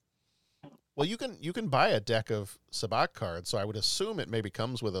so. Well, you can buy a deck of sabacc cards, so I would assume it maybe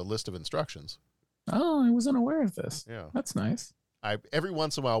comes with a list of instructions. Oh, I wasn't aware of this. Yeah. That's nice. Every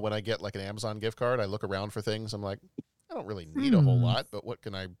once in a while when I get like an Amazon gift card, I look around for things. I'm like, I don't really need a whole lot, but what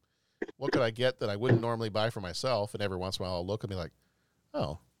can I what could I get that I wouldn't normally buy for myself? And every once in a while I'll look and be like,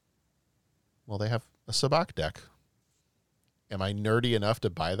 oh, well, they have a sabacc deck. Am I nerdy enough to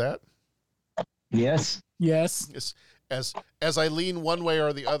buy that? Yes. Yes. As I lean one way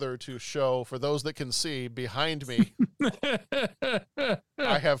or the other to show, for those that can see, behind me,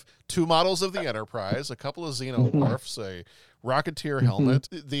 I have 2 models of the Enterprise, a couple of Xenomorphs, a Rocketeer helmet.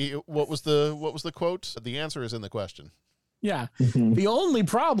 What was the quote? The answer is in the question. Yeah. The only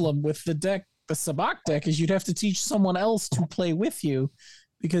problem with the deck, the sabacc deck, is you'd have to teach someone else to play with you,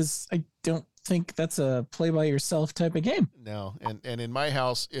 because I don't think that's a play by yourself type of game. No, and in my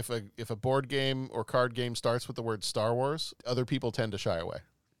house, if a board game or card game starts with the word Star Wars, other people tend to shy away.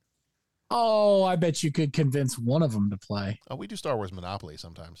 Oh, I bet you could convince one of them to play. Oh, we do Star Wars Monopoly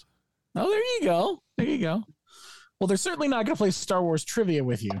sometimes. Oh, there you go. There you go. Well, they're certainly not going to play Star Wars trivia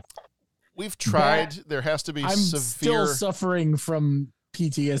with you. We've tried. There has to be I'm still suffering from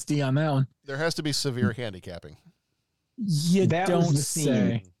PTSD on that one. There has to be severe handicapping. You don't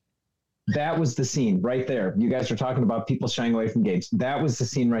say. That was the scene right there. You guys were talking about people shying away from games. That was the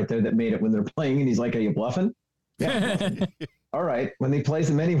scene right there that made it when they're playing and he's like, are you bluffing? Yeah. All right. When he plays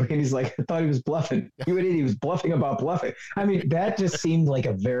them anyway and he's like, I thought he was bluffing. You idiot, he was bluffing about bluffing. I mean, that just seemed like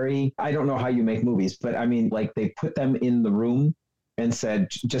a very, I don't know how you make movies, but I mean, like they put them in the room and said,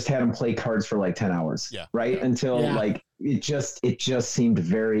 just had them play cards for like 10 hours. Yeah. Right. Yeah. Until like, it just seemed a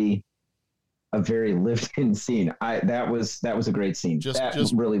very lived-in scene. That was a great scene.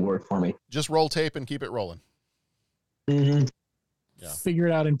 That really worked for me. Just roll tape and keep it rolling. Mm-hmm. Yeah. Figure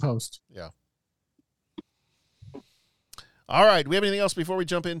it out in post. Yeah. All right. Do we have anything else before we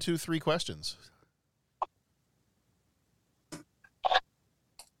jump into 3 questions?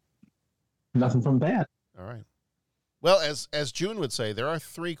 Nothing from Bat. All right. Well, as June would say, there are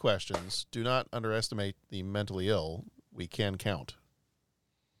 3 questions. Do not underestimate the mentally ill. We can count.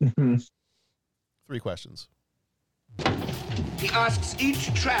 Mm-hmm. 3 questions. He asks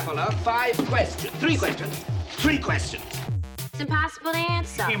each traveler 5 questions. 3 questions. 3 questions. It's impossible to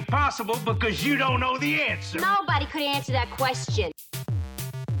answer. Impossible because you don't know the answer. Nobody could answer that question.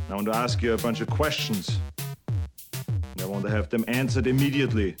 I want to ask you a bunch of questions. I want to have them answered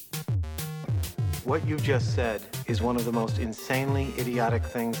immediately. What you just said is one of the most insanely idiotic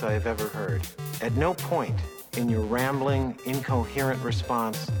things I have ever heard. At no point in your rambling, incoherent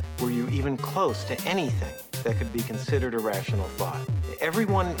response were you even close to anything that could be considered a rational thought.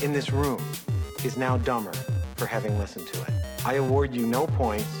 Everyone in this room is now dumber for having listened to it. I award you no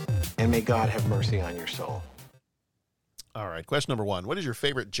points, and may God have mercy on your soul. All right. Question number 1. What is your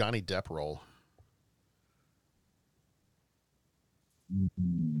favorite Johnny Depp role?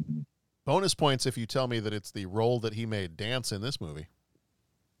 Bonus points if you tell me that it's the role that he made dance in this movie.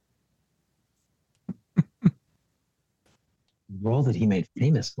 Role that he made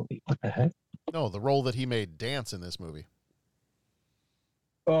famous movie. What the heck? No, the role that he made dance in this movie.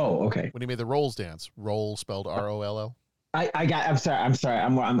 Oh, okay. When he made the Rolls dance. Roll spelled R-O-L-L. I'm sorry.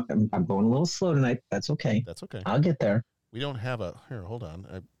 I'm going a little slow tonight. That's okay. That's okay. I'll get there. We don't have a, here, hold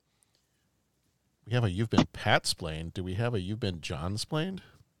on. We have a You've Been Pat-splained. Do we have a You've Been John-splained?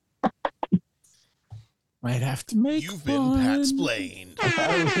 Might have to make You've been Pat-splained. I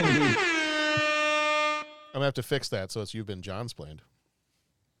thought it was going to be... I'm going to have to fix that so it's You've Been John-splained.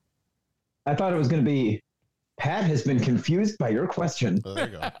 I thought it was going to be Pat has been confused by your question. Oh, there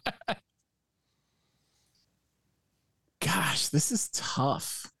you go. Gosh, this is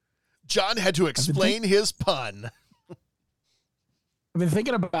tough. John had to explain his pun. I've been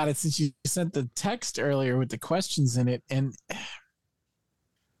thinking about it since you sent the text earlier with the questions in it, and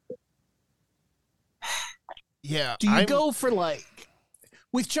yeah, do you go for like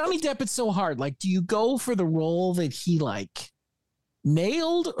with Johnny Depp? It's so hard. Like, do you go for the role that he like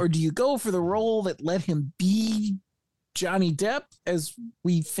nailed, or do you go for the role that let him be Johnny Depp as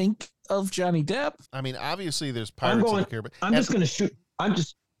we think of Johnny Depp? I mean, obviously there's pirates in here, but I'm just going to shoot.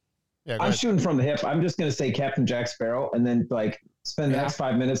 I'm shooting from the hip. I'm just going to say Captain Jack Sparrow, and then like spend the next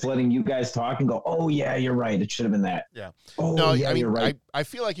 5 minutes letting you guys talk and go, oh yeah, you're right. It should have been that. Yeah. Oh, no, yeah, I mean, you're right. I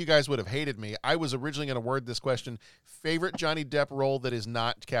feel like you guys would have hated me. I was originally going to word this question: favorite Johnny Depp role that is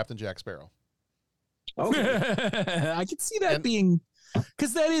not Captain Jack Sparrow. Okay. I can see that being,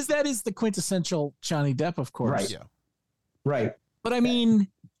 because that is the quintessential Johnny Depp, of course. Right. Yeah. Right. But I mean,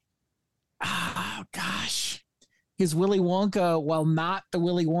 oh gosh, his Willy Wonka, while not the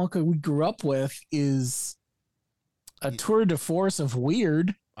Willy Wonka we grew up with, is a tour de force of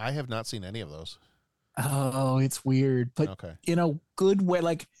weird. I have not seen any of those. Oh, it's weird, but in a good way.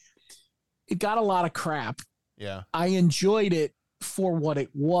 Like, it got a lot of crap. Yeah. I enjoyed it for what it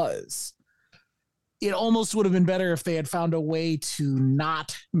was. it almost would have been better if they had found a way to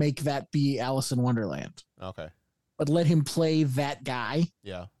not make that be Alice in Wonderland, Okay. but let him play that guy.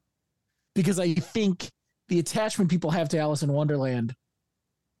 Yeah. Because I think the attachment people have to Alice in Wonderland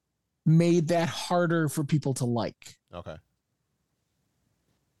made that harder for people to like. Okay.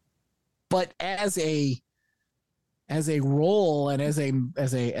 But as a role and as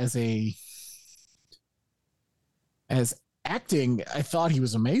acting, I thought he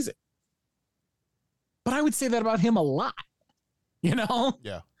was amazing. But I would say that about him a lot, you know?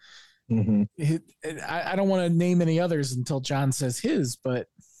 Yeah. I don't want to name any others until John says his, but.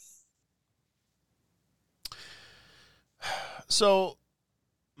 So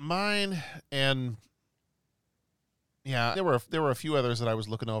mine, and yeah, there were a few others that I was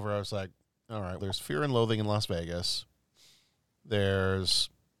looking over. I was like, all right, there's Fear and Loathing in Las Vegas.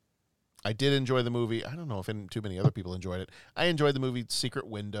 I did enjoy the movie. I don't know if too many other people enjoyed it. I enjoyed the movie Secret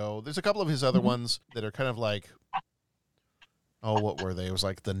Window. There's a couple of his other ones that are kind of like, what were they? It was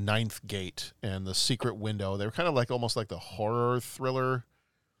like The Ninth Gate and The Secret Window. They were kind of like almost like the horror thriller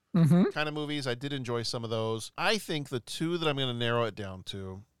kind of movies. I did enjoy some of those. I think the two that I'm going to narrow it down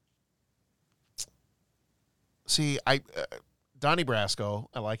to, Donnie Brasco.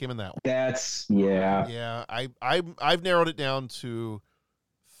 I like him in that one. Yeah. I've narrowed it down to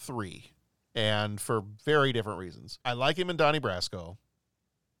 3, and for very different reasons. I like him in Donnie Brasco.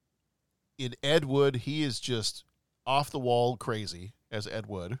 In Ed Wood, he is just off the wall crazy as Ed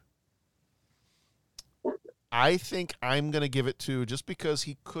Wood. I think I'm going to give it to, just because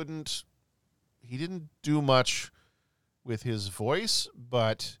he didn't do much with his voice,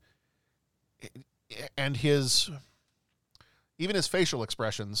 and even his facial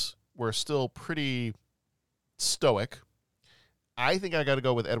expressions were still pretty stoic. I think I got to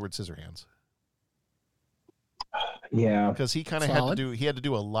go with Edward Scissorhands. Yeah. Because he kind of had to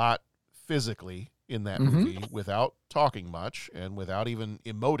do a lot physically in that movie without talking much and without even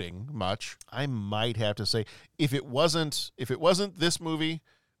emoting much. I might have to say, if it wasn't this movie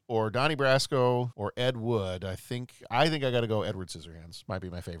or Donnie Brasco or Ed Wood, I think I got to go Edward Scissorhands. Might be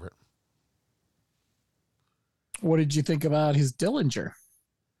my favorite. What did you think about his Dillinger?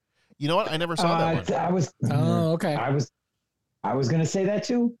 You know what? I never saw that one. Okay. I was going to say that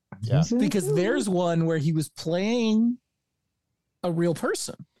too. Yeah. Because there's one where he was playing a real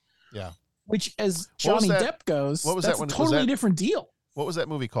person. Yeah. Which, as Johnny Depp goes, that's a totally different deal. What was that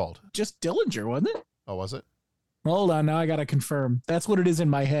movie called? Just Dillinger, wasn't it? Oh, was it? Hold on, now I got to confirm. That's what it is in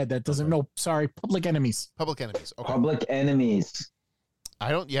my head. That doesn't, no, sorry, Public Enemies. Public Enemies. Okay. Public Enemies.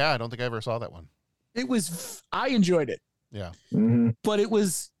 I don't think I ever saw that one. I enjoyed it. Yeah. But it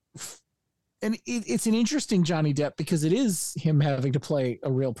was, and it's an interesting Johnny Depp because it is him having to play a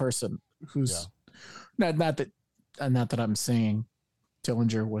real person who's not that I'm saying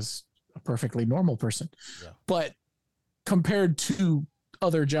Dillinger was a perfectly normal person, but compared to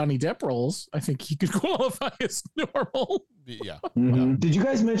other Johnny Depp roles, I think he could qualify as normal. Yeah. Did you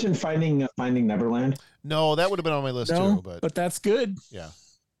guys mention Finding Neverland? No, that would have been on my list too. But that's good. Yeah.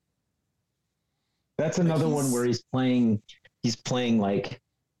 That's another one where he's playing like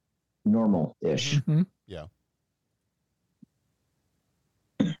normal-ish. Yeah.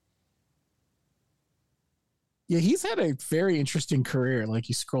 Yeah, he's had a very interesting career. Like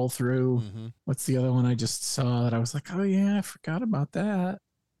you scroll through, what's the other one I just saw that I was like, oh yeah, I forgot about that.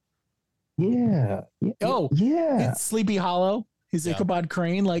 Yeah. Oh, yeah. It's Sleepy Hollow, his Ichabod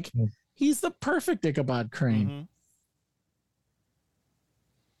Crane. Like he's the perfect Ichabod Crane.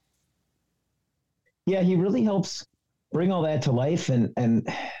 Yeah, he really helps bring all that to life, and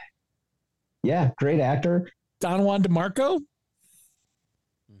yeah, great actor. Don Juan DeMarco.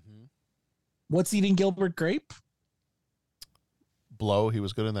 What's Eating Gilbert Grape? Blow, he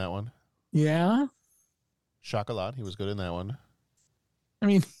was good in that one. Yeah. Chocolat, he was good in that one. I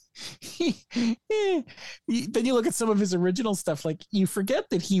mean, then you look at some of his original stuff, like you forget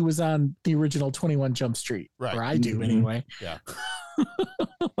that he was on the original 21 Jump Street. Right. Or I do anyway. Yeah.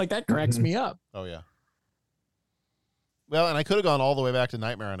 Like that cracks me up. Oh, yeah. Well, and I could have gone all the way back to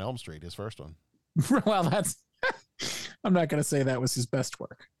Nightmare on Elm Street, his first one. Well, that's, I'm not going to say that was his best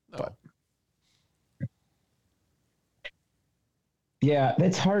work. No. But. Yeah,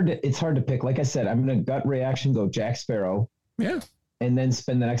 it's hard to pick. Like I said, I'm going to gut reaction go Jack Sparrow. Yeah. And then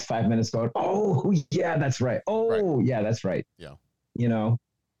spend the next 5 minutes going, oh, yeah, that's right. Oh, yeah, that's right. Yeah. You know?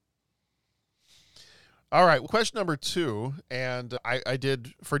 All right. Question number 2. And I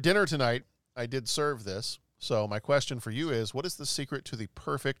did, for dinner tonight, I did serve this. So my question for you is, what is the secret to the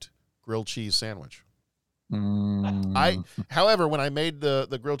perfect grilled cheese sandwich? However, when I made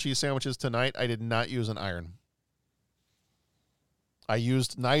the grilled cheese sandwiches tonight, I did not use an iron. I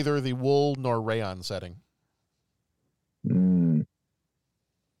used neither the wool nor rayon setting. Mm.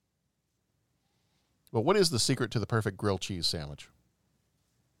 Well, what is the secret to the perfect grilled cheese sandwich?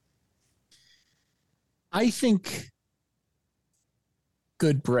 I think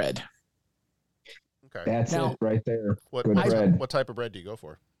good bread. Okay. That's Now- it right there. What, Good what, bread. what type of bread do you go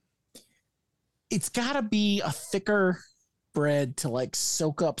for? It's got to be a thicker bread to like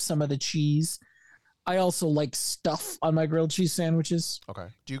soak up some of the cheese. I also like stuff on my grilled cheese sandwiches. Okay.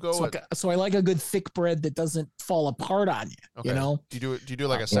 Do you go? So I like a good thick bread that doesn't fall apart on you. Okay. You know? Do you do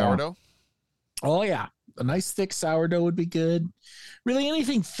like a sourdough? Oh yeah, a nice thick sourdough would be good. Really,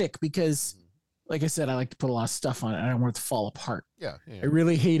 anything thick because, like I said, I like to put a lot of stuff on it. I don't want it to fall apart. Yeah. I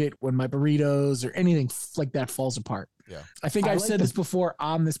really hate it when my burritos or anything like that falls apart. Yeah. I think I I've like said the- this before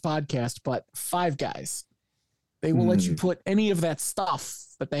on this podcast, but Five Guys, they will let you put any of that stuff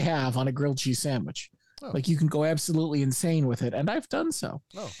that they have on a grilled cheese sandwich. Oh. Like you can go absolutely insane with it, and I've done so.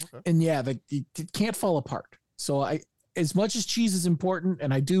 Oh, okay. And yeah, it can't fall apart. So as much as cheese is important,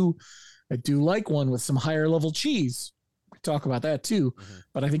 and I do like one with some higher level cheese. We talk about that too,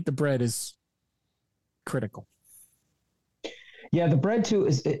 but I think the bread is critical. Yeah, the bread too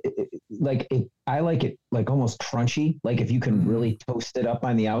is I like it like almost crunchy. Like if you can really toast it up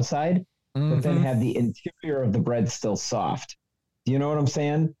on the outside, but then have the interior of the bread still soft. Do you know what I'm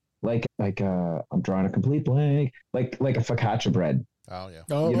saying? Like I'm drawing a complete blank. Like a focaccia bread. Oh yeah.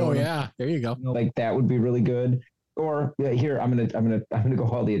 Oh, You know what I'm- yeah. There you go. Like that would be really good. Or here I'm gonna go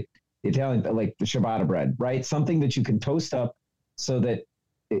all the Italian, like the ciabatta bread, right? Something that you can toast up so that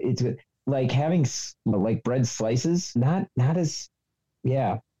it's like having like bread slices, not as,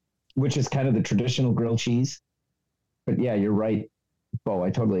 which is kind of the traditional grilled cheese. But yeah, you're right, Bo. I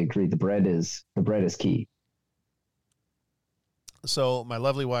totally agree. The bread is key. So my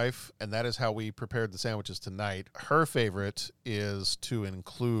lovely wife, and that is how we prepared the sandwiches tonight. Her favorite is to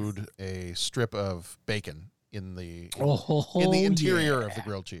include a strip of bacon in the interior of the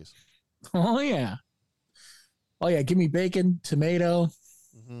grilled cheese. Oh yeah. Oh yeah. Give me bacon, tomato,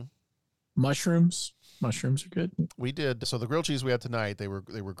 mushrooms. Mushrooms are good. We did. So the grilled cheese we had tonight, they were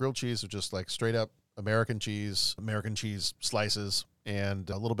grilled cheese with just like straight up American cheese slices, and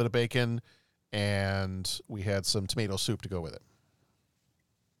a little bit of bacon, and we had some tomato soup to go with it.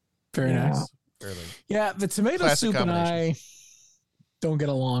 Very nice. Fairly. Yeah, the tomato Classic soup and I don't get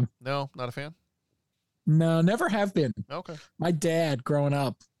along. No, not a fan? No, never have been. Okay. My dad, growing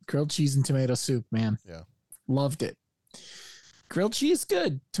up, grilled cheese and tomato soup, man. Yeah. Loved it. Grilled cheese,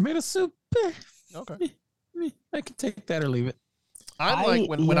 good. Tomato soup, okay. I can take that or leave it. I like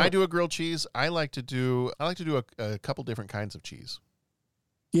when I do a grilled cheese, I like to do a couple different kinds of cheese.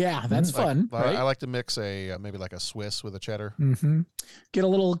 Yeah, that's fun. Right? I like to mix maybe like a Swiss with a cheddar. Mm-hmm. Get a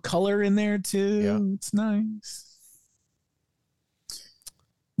little color in there too. Yeah. It's nice.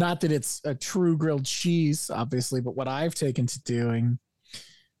 Not that it's a true grilled cheese, obviously, but what I've taken to doing,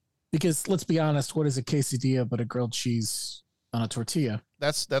 because let's be honest, what is a quesadilla but a grilled cheese on a tortilla?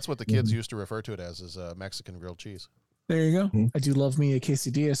 That's what the kids used to refer to it as Mexican grilled cheese. There you go. I do love me a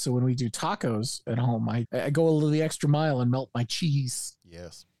quesadilla. So when we do tacos at home, I go a little the extra mile and melt my cheese.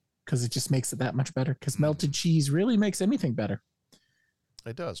 Yes. Because it just makes it that much better. Because melted cheese really makes anything better.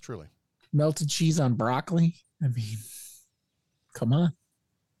 It does, truly. Melted cheese on broccoli. I mean, come on.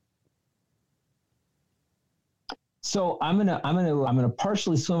 So I'm gonna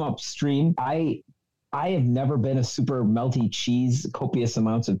partially swim upstream. I have never been a super melty cheese, copious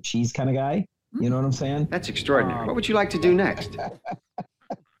amounts of cheese kind of guy. You know what I'm saying? That's extraordinary. What would you like to do next?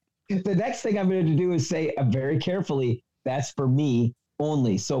 The next thing I'm going to do is say very carefully, that's for me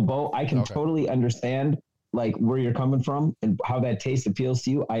only. So, Bo, I can totally understand like where you're coming from and how that taste appeals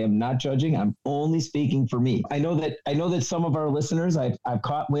to you. I am not judging. I'm only speaking for me. I know that some of our listeners, I've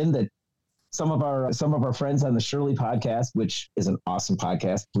caught wind that some of our friends on the Shirley podcast, which is an awesome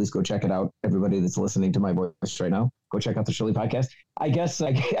podcast. Please go check it out. Everybody that's listening to my voice right now, go check out the Shirley podcast. I guess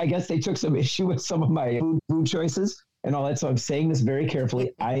they took some issue with some of my food choices and all that. So I'm saying this very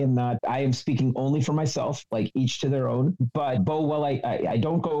carefully. I am speaking only for myself, like each to their own. But Bo, while I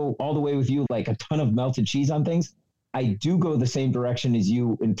don't go all the way with you, like a ton of melted cheese on things, I do go the same direction as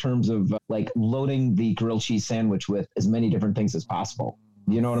you in terms of like loading the grilled cheese sandwich with as many different things as possible.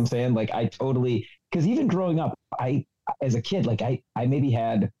 You know what I'm saying? Like I totally, because even growing up, as a kid, like I maybe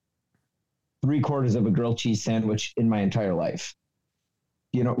had 3/4 of a grilled cheese sandwich in my entire life.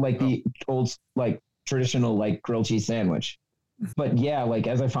 You know, like the old, like traditional, like grilled cheese sandwich. But yeah, like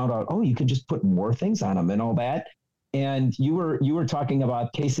as I found out, you could just put more things on them and all that. And you were talking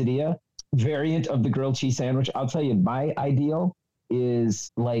about quesadilla variant of the grilled cheese sandwich. I'll tell you, my ideal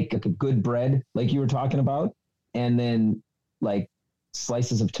is like a good bread, like you were talking about, and then like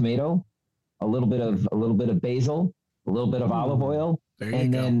slices of tomato, a little bit of basil, a little bit of olive oil,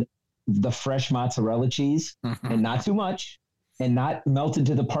 and then the fresh mozzarella cheese, and not too much, and not melted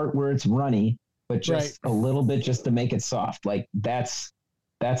to the part where it's runny, but just a little bit just to make it soft. Like that's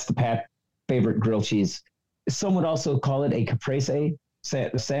the Pat favorite grilled cheese. Some would also call it a caprese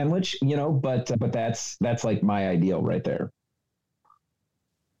sandwich, you know, but that's like my ideal right there.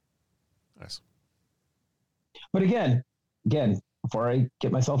 Nice. But again, before I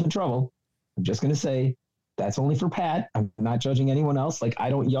get myself in trouble, I'm just going to say that's only for Pat. I'm not judging anyone else. Like I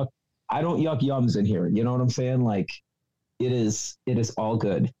don't yuck yums in here. You know what I'm saying? Like it is all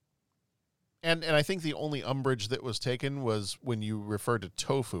good. And I think the only umbrage that was taken was when you referred to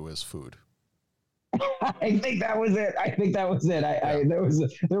tofu as food. I think that was it.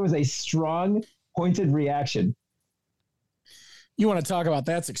 There was a strong pointed reaction. You want to talk about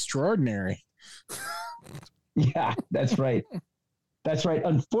that's extraordinary. Yeah, that's right. That's right.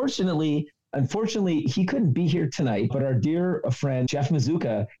 Unfortunately, he couldn't be here tonight, but our dear friend Jeff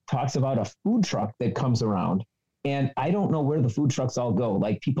Mazuka talks about a food truck that comes around. And I don't know where the food trucks all go.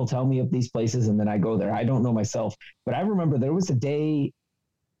 Like people tell me of these places and then I go there. I don't know myself. But I remember there was a day,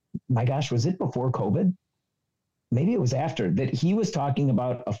 my gosh, was it before COVID? Maybe it was after, that he was talking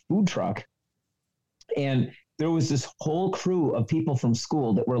about a food truck. And there was this whole crew of people from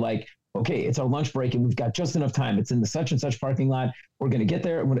school that were like, okay, it's our lunch break and we've got just enough time. It's in the such and such parking lot. We're going to get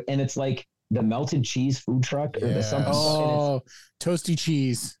there. And it's like the melted cheese food truck or the something. Oh, toasty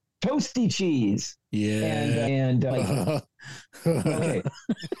cheese. Yeah. And like,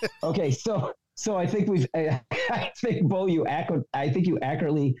 okay. So I think I think Bo, you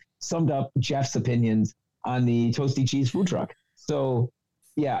accurately summed up Jeff's opinions on the toasty cheese food truck. So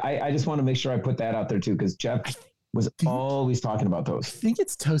yeah, I just want to make sure I put that out there too, because Jeff was always talking about those. I think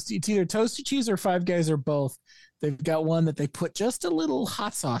it's toasty. It's either toasty cheese or Five Guys or both. They've got one that they put just a little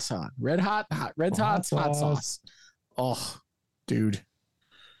hot sauce on. Red hot sauce. Oh, dude.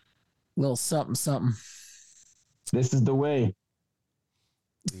 Little something. This is the way.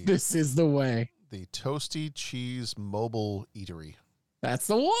 This is the way. The Toasty Cheese Mobile Eatery. That's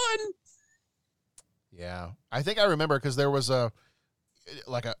the one. Yeah. I think I remember because there was a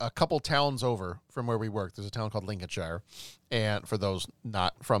couple towns over from where we worked. There's a town called Lincolnshire, and for those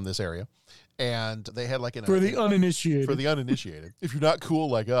not from this area. And they had like for the uninitiated. If you're not cool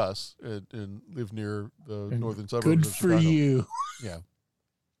like us and live near the northern suburbs good of for Chicago, you. Yeah.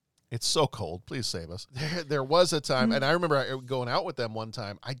 It's so cold. Please save us. There was a time, and I remember going out with them one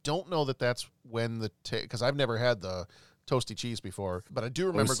time. I don't know that that's when because I've never had the toasty cheese before, but I do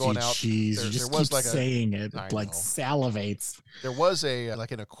remember going out. Cheese. There was keep like saying it like salivates. There was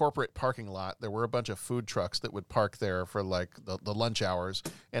like in a corporate parking lot, there were a bunch of food trucks that would park there for like the lunch hours.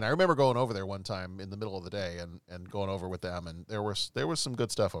 And I remember going over there one time in the middle of the day and going over with them, and there was some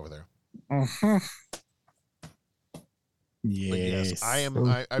good stuff over there. Uh-huh. Yes,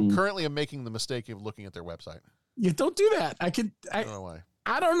 I'm currently making the mistake of looking at their website. Yeah, don't do that. I don't know why.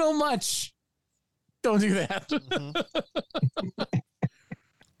 I don't know much. Don't do that. Mm-hmm.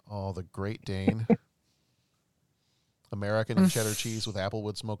 Oh, the Great Dane. American and cheddar cheese with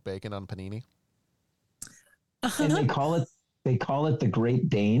Applewood smoked bacon on panini. And they call it the Great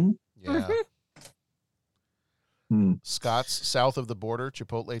Dane. Yeah. Scott's south of the border,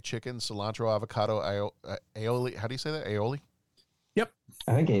 Chipotle chicken, cilantro, avocado, aioli. How do you say that? Aioli? Yep.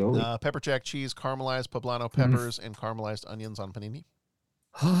 I think aioli. Pepper jack cheese, caramelized poblano peppers, and caramelized onions on panini.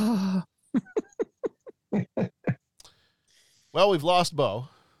 Well, we've lost Bo.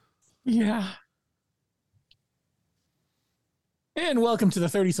 Yeah. And welcome to the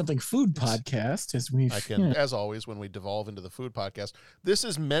 30-something food podcast. As always, when we devolve into the food podcast, this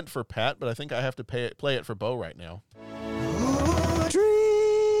is meant for Pat, but I think I have to play it for Bo right now. Dreamweaver.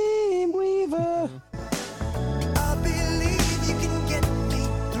 I believe you can get me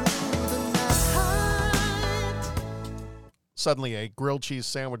through the night. Suddenly, a grilled cheese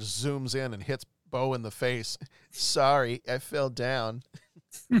sandwich zooms in and hits Bo in the face. Sorry, I fell down.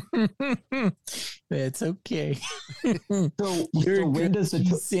 That's okay. So when does the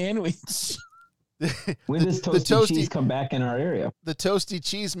sandwich? When does toasty cheese come back in our area? The toasty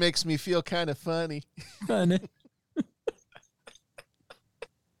cheese makes me feel kind of funny. When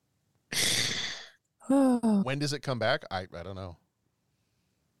does it come back? I don't know.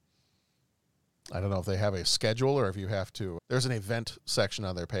 I don't know if they have a schedule or if you have to. There's an event section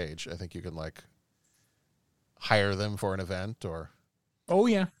on their page. I think you can like hire them for an event or. Oh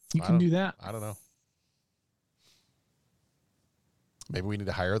yeah, you can do that. I don't know. Maybe we need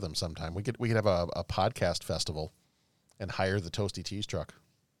to hire them sometime. We could have a podcast festival and hire the toasty cheese truck.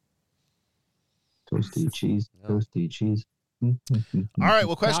 Toasty cheese, toasty cheese. All right,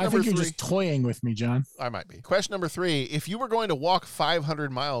 well, question Now, number I think 3. you're just toying with me, John. I might be. Question number 3. If you were going to walk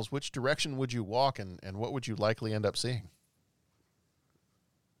 500 miles, which direction would you walk and what would you likely end up seeing?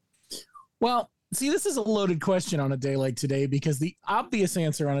 Well, see, this is a loaded question on a day like today because the obvious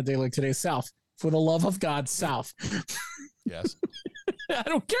answer on a day like today is south. For the love of God, south. Yes. I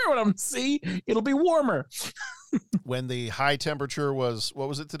don't care what I'm going to see. It'll be warmer. When the high temperature was, what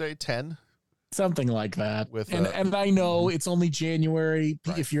was it today? 10? Something like that. With and I know it's only January.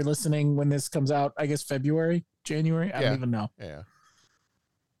 Right. If you're listening when this comes out, I guess February, January. I don't even know. Yeah.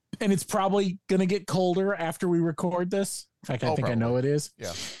 And it's probably going to get colder after we record this. In fact, I think I know it is.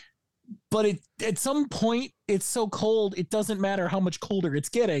 Yeah. But at some point, it's so cold, it doesn't matter how much colder it's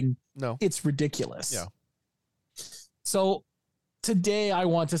getting. No. It's ridiculous. Yeah. So today I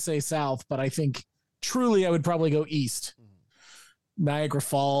want to say south, but I think truly I would probably go east. Niagara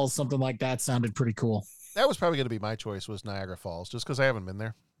Falls, something like that sounded pretty cool. That was probably going to be my choice, was Niagara Falls, just because I haven't been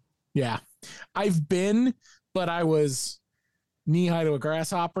there. Yeah. I've been, but I was knee-high to a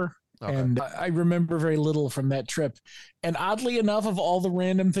grasshopper. Okay. And I remember very little from that trip. And oddly enough, of all the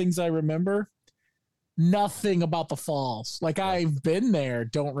random things I remember, nothing about the falls. Like, I've been there,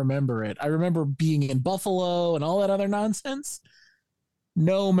 don't remember it. I remember being in Buffalo and all that other nonsense.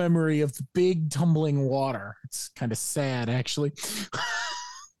 No memory of the big tumbling water. It's kind of sad, actually.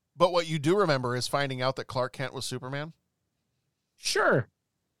 But what you do remember is finding out that Clark Kent was Superman? Sure.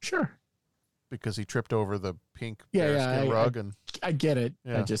 Because he tripped over the pink bearskin rug. And I get it.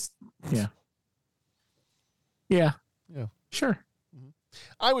 Yeah. I just, Yeah. Sure. Mm-hmm.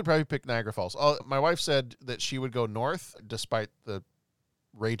 I would probably pick Niagara Falls. My wife said that she would go north despite the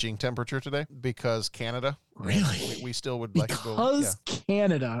raging temperature today because Canada. Really? We still would like to go. Because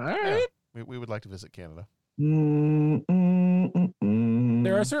Canada. All right. Yeah. We would like to visit Canada.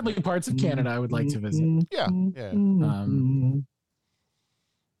 There are certainly parts of Canada I would like to visit. Yeah.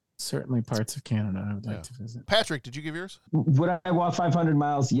 Certainly parts of Canada I would like to visit. Patrick, did you give yours? Would I walk 500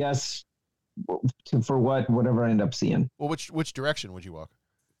 miles? Yes. For whatever I end up seeing. Well, which direction would you walk?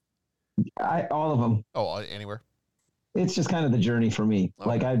 All of them. Oh, anywhere. It's just kind of the journey for me. Okay.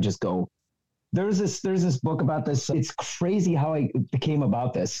 Like, I just go. There's this book about this. It's crazy how I came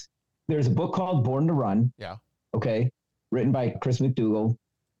about this. There's a book called Born to Run. Yeah. Okay. Written by Chris McDougall.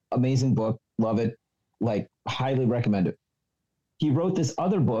 Amazing book. Love it. Like, highly recommend it. He wrote this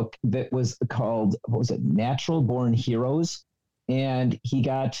other book that was called, what was it? Natural Born Heroes. And he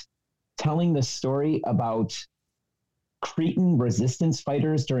got telling the story about Cretan resistance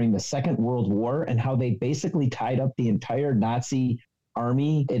fighters during the Second World War and how they basically tied up the entire Nazi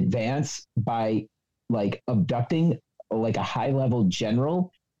army advance by like abducting like a high level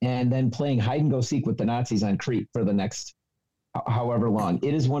general and then playing hide and go seek with the Nazis on Crete for the next however long.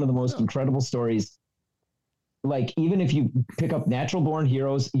 It is one of the most incredible stories. Like, even if you pick up Natural Born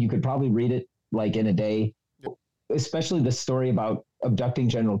Heroes, you could probably read it like in a day, especially the story about abducting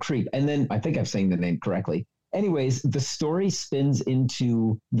General Crete. And then I think I'm saying the name correctly. Anyways, the story spins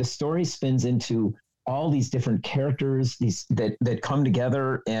into all these different characters, that come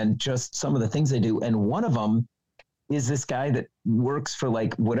together, and just some of the things they do. And one of them is this guy that works for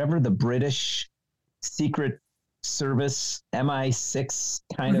like whatever the British Secret Service MI6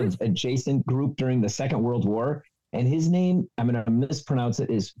 kind of adjacent group during the Second World War. And his name, I'm going to mispronounce it,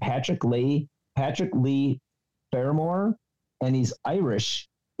 is Patrick Lee Fermor, and he's Irish.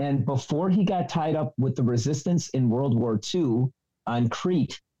 And before he got tied up with the resistance in World War II on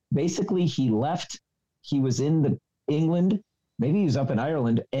Crete, basically he left. He was in England, maybe he was up in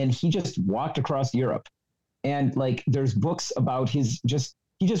Ireland, and he just walked across Europe. And like, there's books about he just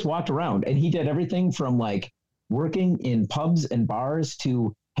walked around, and he did everything from like working in pubs and bars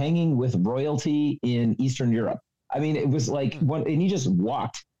to hanging with royalty in Eastern Europe. I mean, it was like and he just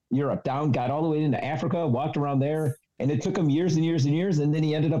walked Europe down, got all the way into Africa, walked around there. And it took him years and years and years. And then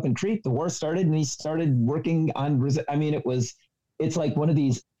he ended up in Crete. The war started and he started working on, I mean, it's like one of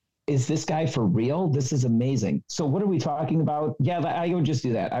these, is this guy for real? This is amazing. So what are we talking about? Yeah, I would just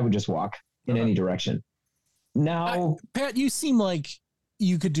do that. I would just walk in any direction. Now, Pat, you seem like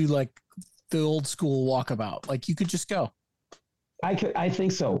you could do like the old school walkabout. Like, you could just go. I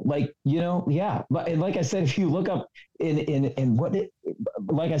think so. Like, yeah. And like I said, if you look up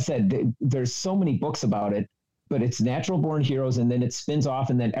like I said, there's so many books about it. But it's Natural Born Heroes, and then it spins off,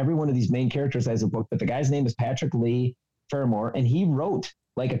 and then every one of these main characters has a book. But the guy's name is Patrick Lee Fermor, and he wrote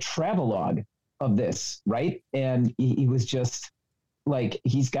like a travelogue of this, right? And he was just like,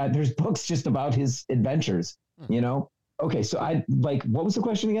 there's books just about his adventures, Okay, so what was the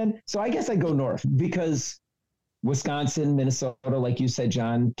question again? So I guess I go north because Wisconsin, Minnesota, like you said,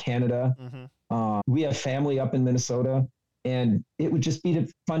 John, Canada. We have family up in Minnesota. and it would just be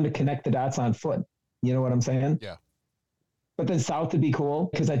fun to connect the dots on foot. You know what I'm saying? Yeah. But then south would be cool,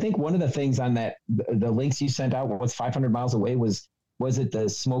 because I think one of the things on that, the links you sent out, what's 500 miles away, was it the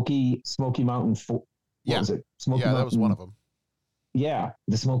Smoky Mountain? What was it? Smoky Mountain, that was one of them. Yeah,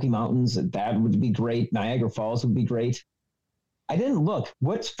 the Smoky Mountains. That would be great. Niagara Falls would be great. I didn't look.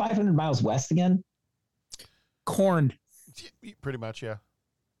 What's 500 miles west again? Corn. Pretty much, yeah.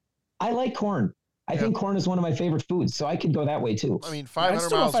 I like corn. I think corn is one of my favorite foods, so I could go that way too. I mean, I 500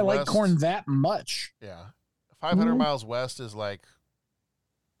 still miles know if I west. like corn that much. Yeah. 500 miles west is like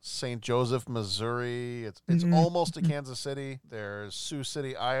St. Joseph, Missouri. It's almost to Kansas City. There's Sioux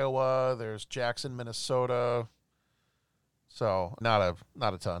City, Iowa. There's Jackson, Minnesota. So not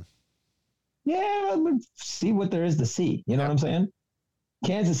a ton. Yeah, let's see what there is to see. You know what I'm saying?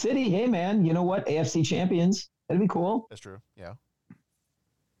 Kansas City, hey man, you know what? AFC champions. That'd be cool. That's true. Yeah.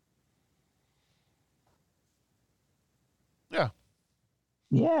 Yeah.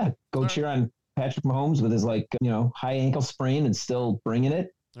 Yeah. Go cheer on Patrick Mahomes with his high ankle sprain and still bringing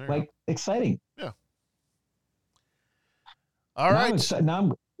it. Exciting. Yeah. All right.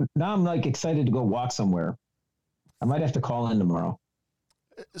 Now I'm like excited to go walk somewhere. I might have to call in tomorrow.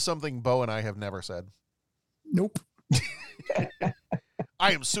 Something Bo and I have never said. Nope.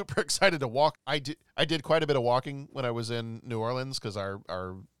 I am super excited to walk. I did quite a bit of walking when I was in New Orleans, because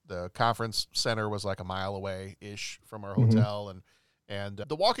the conference center was like a mile away ish from our hotel, and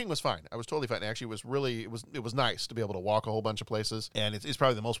the walking was fine. I was totally fine. Actually, it was nice to be able to walk a whole bunch of places, and it's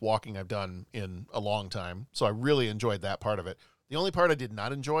probably the most walking I've done in a long time. So I really enjoyed that part of it. The only part I did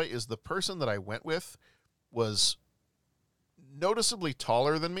not enjoy is the person that I went with was noticeably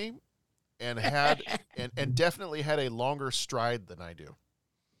taller than me, and had and definitely had a longer stride than I do.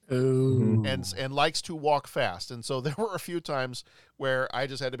 Ooh. And likes to walk fast. And so there were a few times where I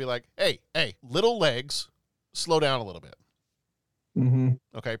just had to be like, hey, little legs, slow down a little bit. Mm-hmm.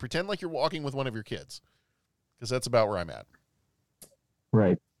 Okay, pretend like you're walking with one of your kids, because that's about where I'm at.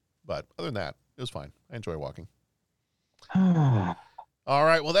 Right. But other than that, it was fine. I enjoy walking. All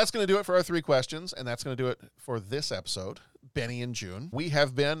right, well, that's going to do it for our 3 questions, and that's going to do it for this episode, Benny and June. We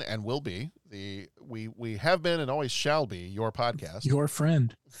have been and will be we have been and always shall be your podcast. Your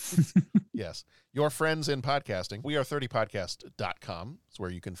friend. Yes, your friends in podcasting. We are 30podcast.com. It's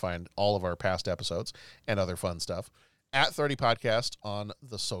where you can find all of our past episodes and other fun stuff. At 30podcast on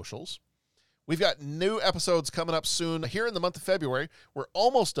the socials. We've got new episodes coming up soon here in the month of February. We're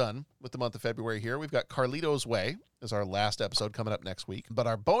almost done with the month of February here. We've got Carlito's Way is our last episode coming up next week. But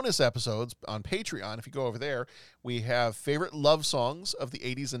our bonus episodes on Patreon, if you go over there, we have favorite love songs of the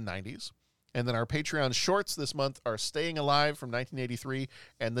 80s and 90s. And then our Patreon shorts this month are Staying Alive from 1983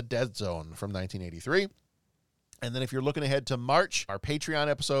 and The Dead Zone from 1983. And then if you're looking ahead to March, our Patreon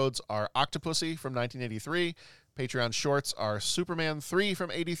episodes are Octopussy from 1983. Patreon shorts are Superman 3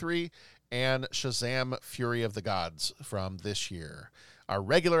 from 83 and Shazam Fury of the Gods from this year. Our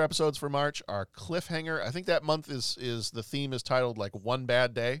regular episodes for March are Cliffhanger. I think that month is the theme is titled like One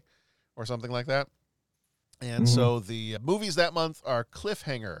Bad Day or something like that. And so the movies that month are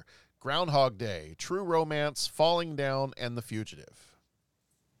Cliffhanger, Groundhog Day, True Romance, Falling Down, and The Fugitive.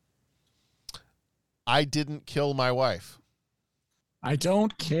 I didn't kill my wife. I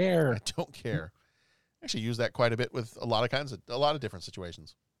don't care. I don't care. I actually use that quite a bit with a lot of different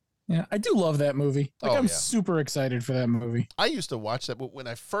situations. Yeah, I do love that movie. I'm yeah. super excited for that movie. I used to watch that, but when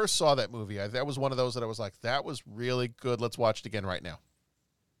I first saw that movie, that was one of those that I was like, that was really good. Let's watch it again right now.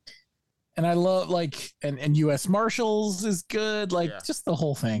 And I love and U.S. Marshals is good. Just the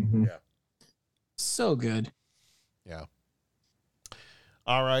whole thing. Yeah. So good. Yeah.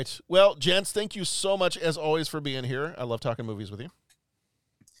 All right. Well, gents, thank you so much as always for being here. I love talking movies with you.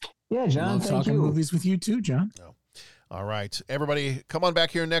 Yeah, John. I love talking movies with you too, John. Oh. All right. Everybody, come on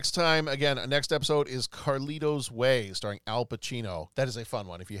back here next time. Again, next episode is Carlito's Way, starring Al Pacino. That is a fun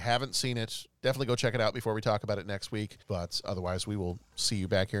one. If you haven't seen it, definitely go check it out before we talk about it next week. But otherwise, we will see you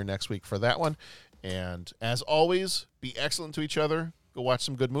back here next week for that one. And as always, be excellent to each other. Go watch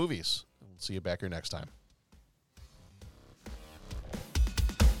some good movies. We'll see you back here next time.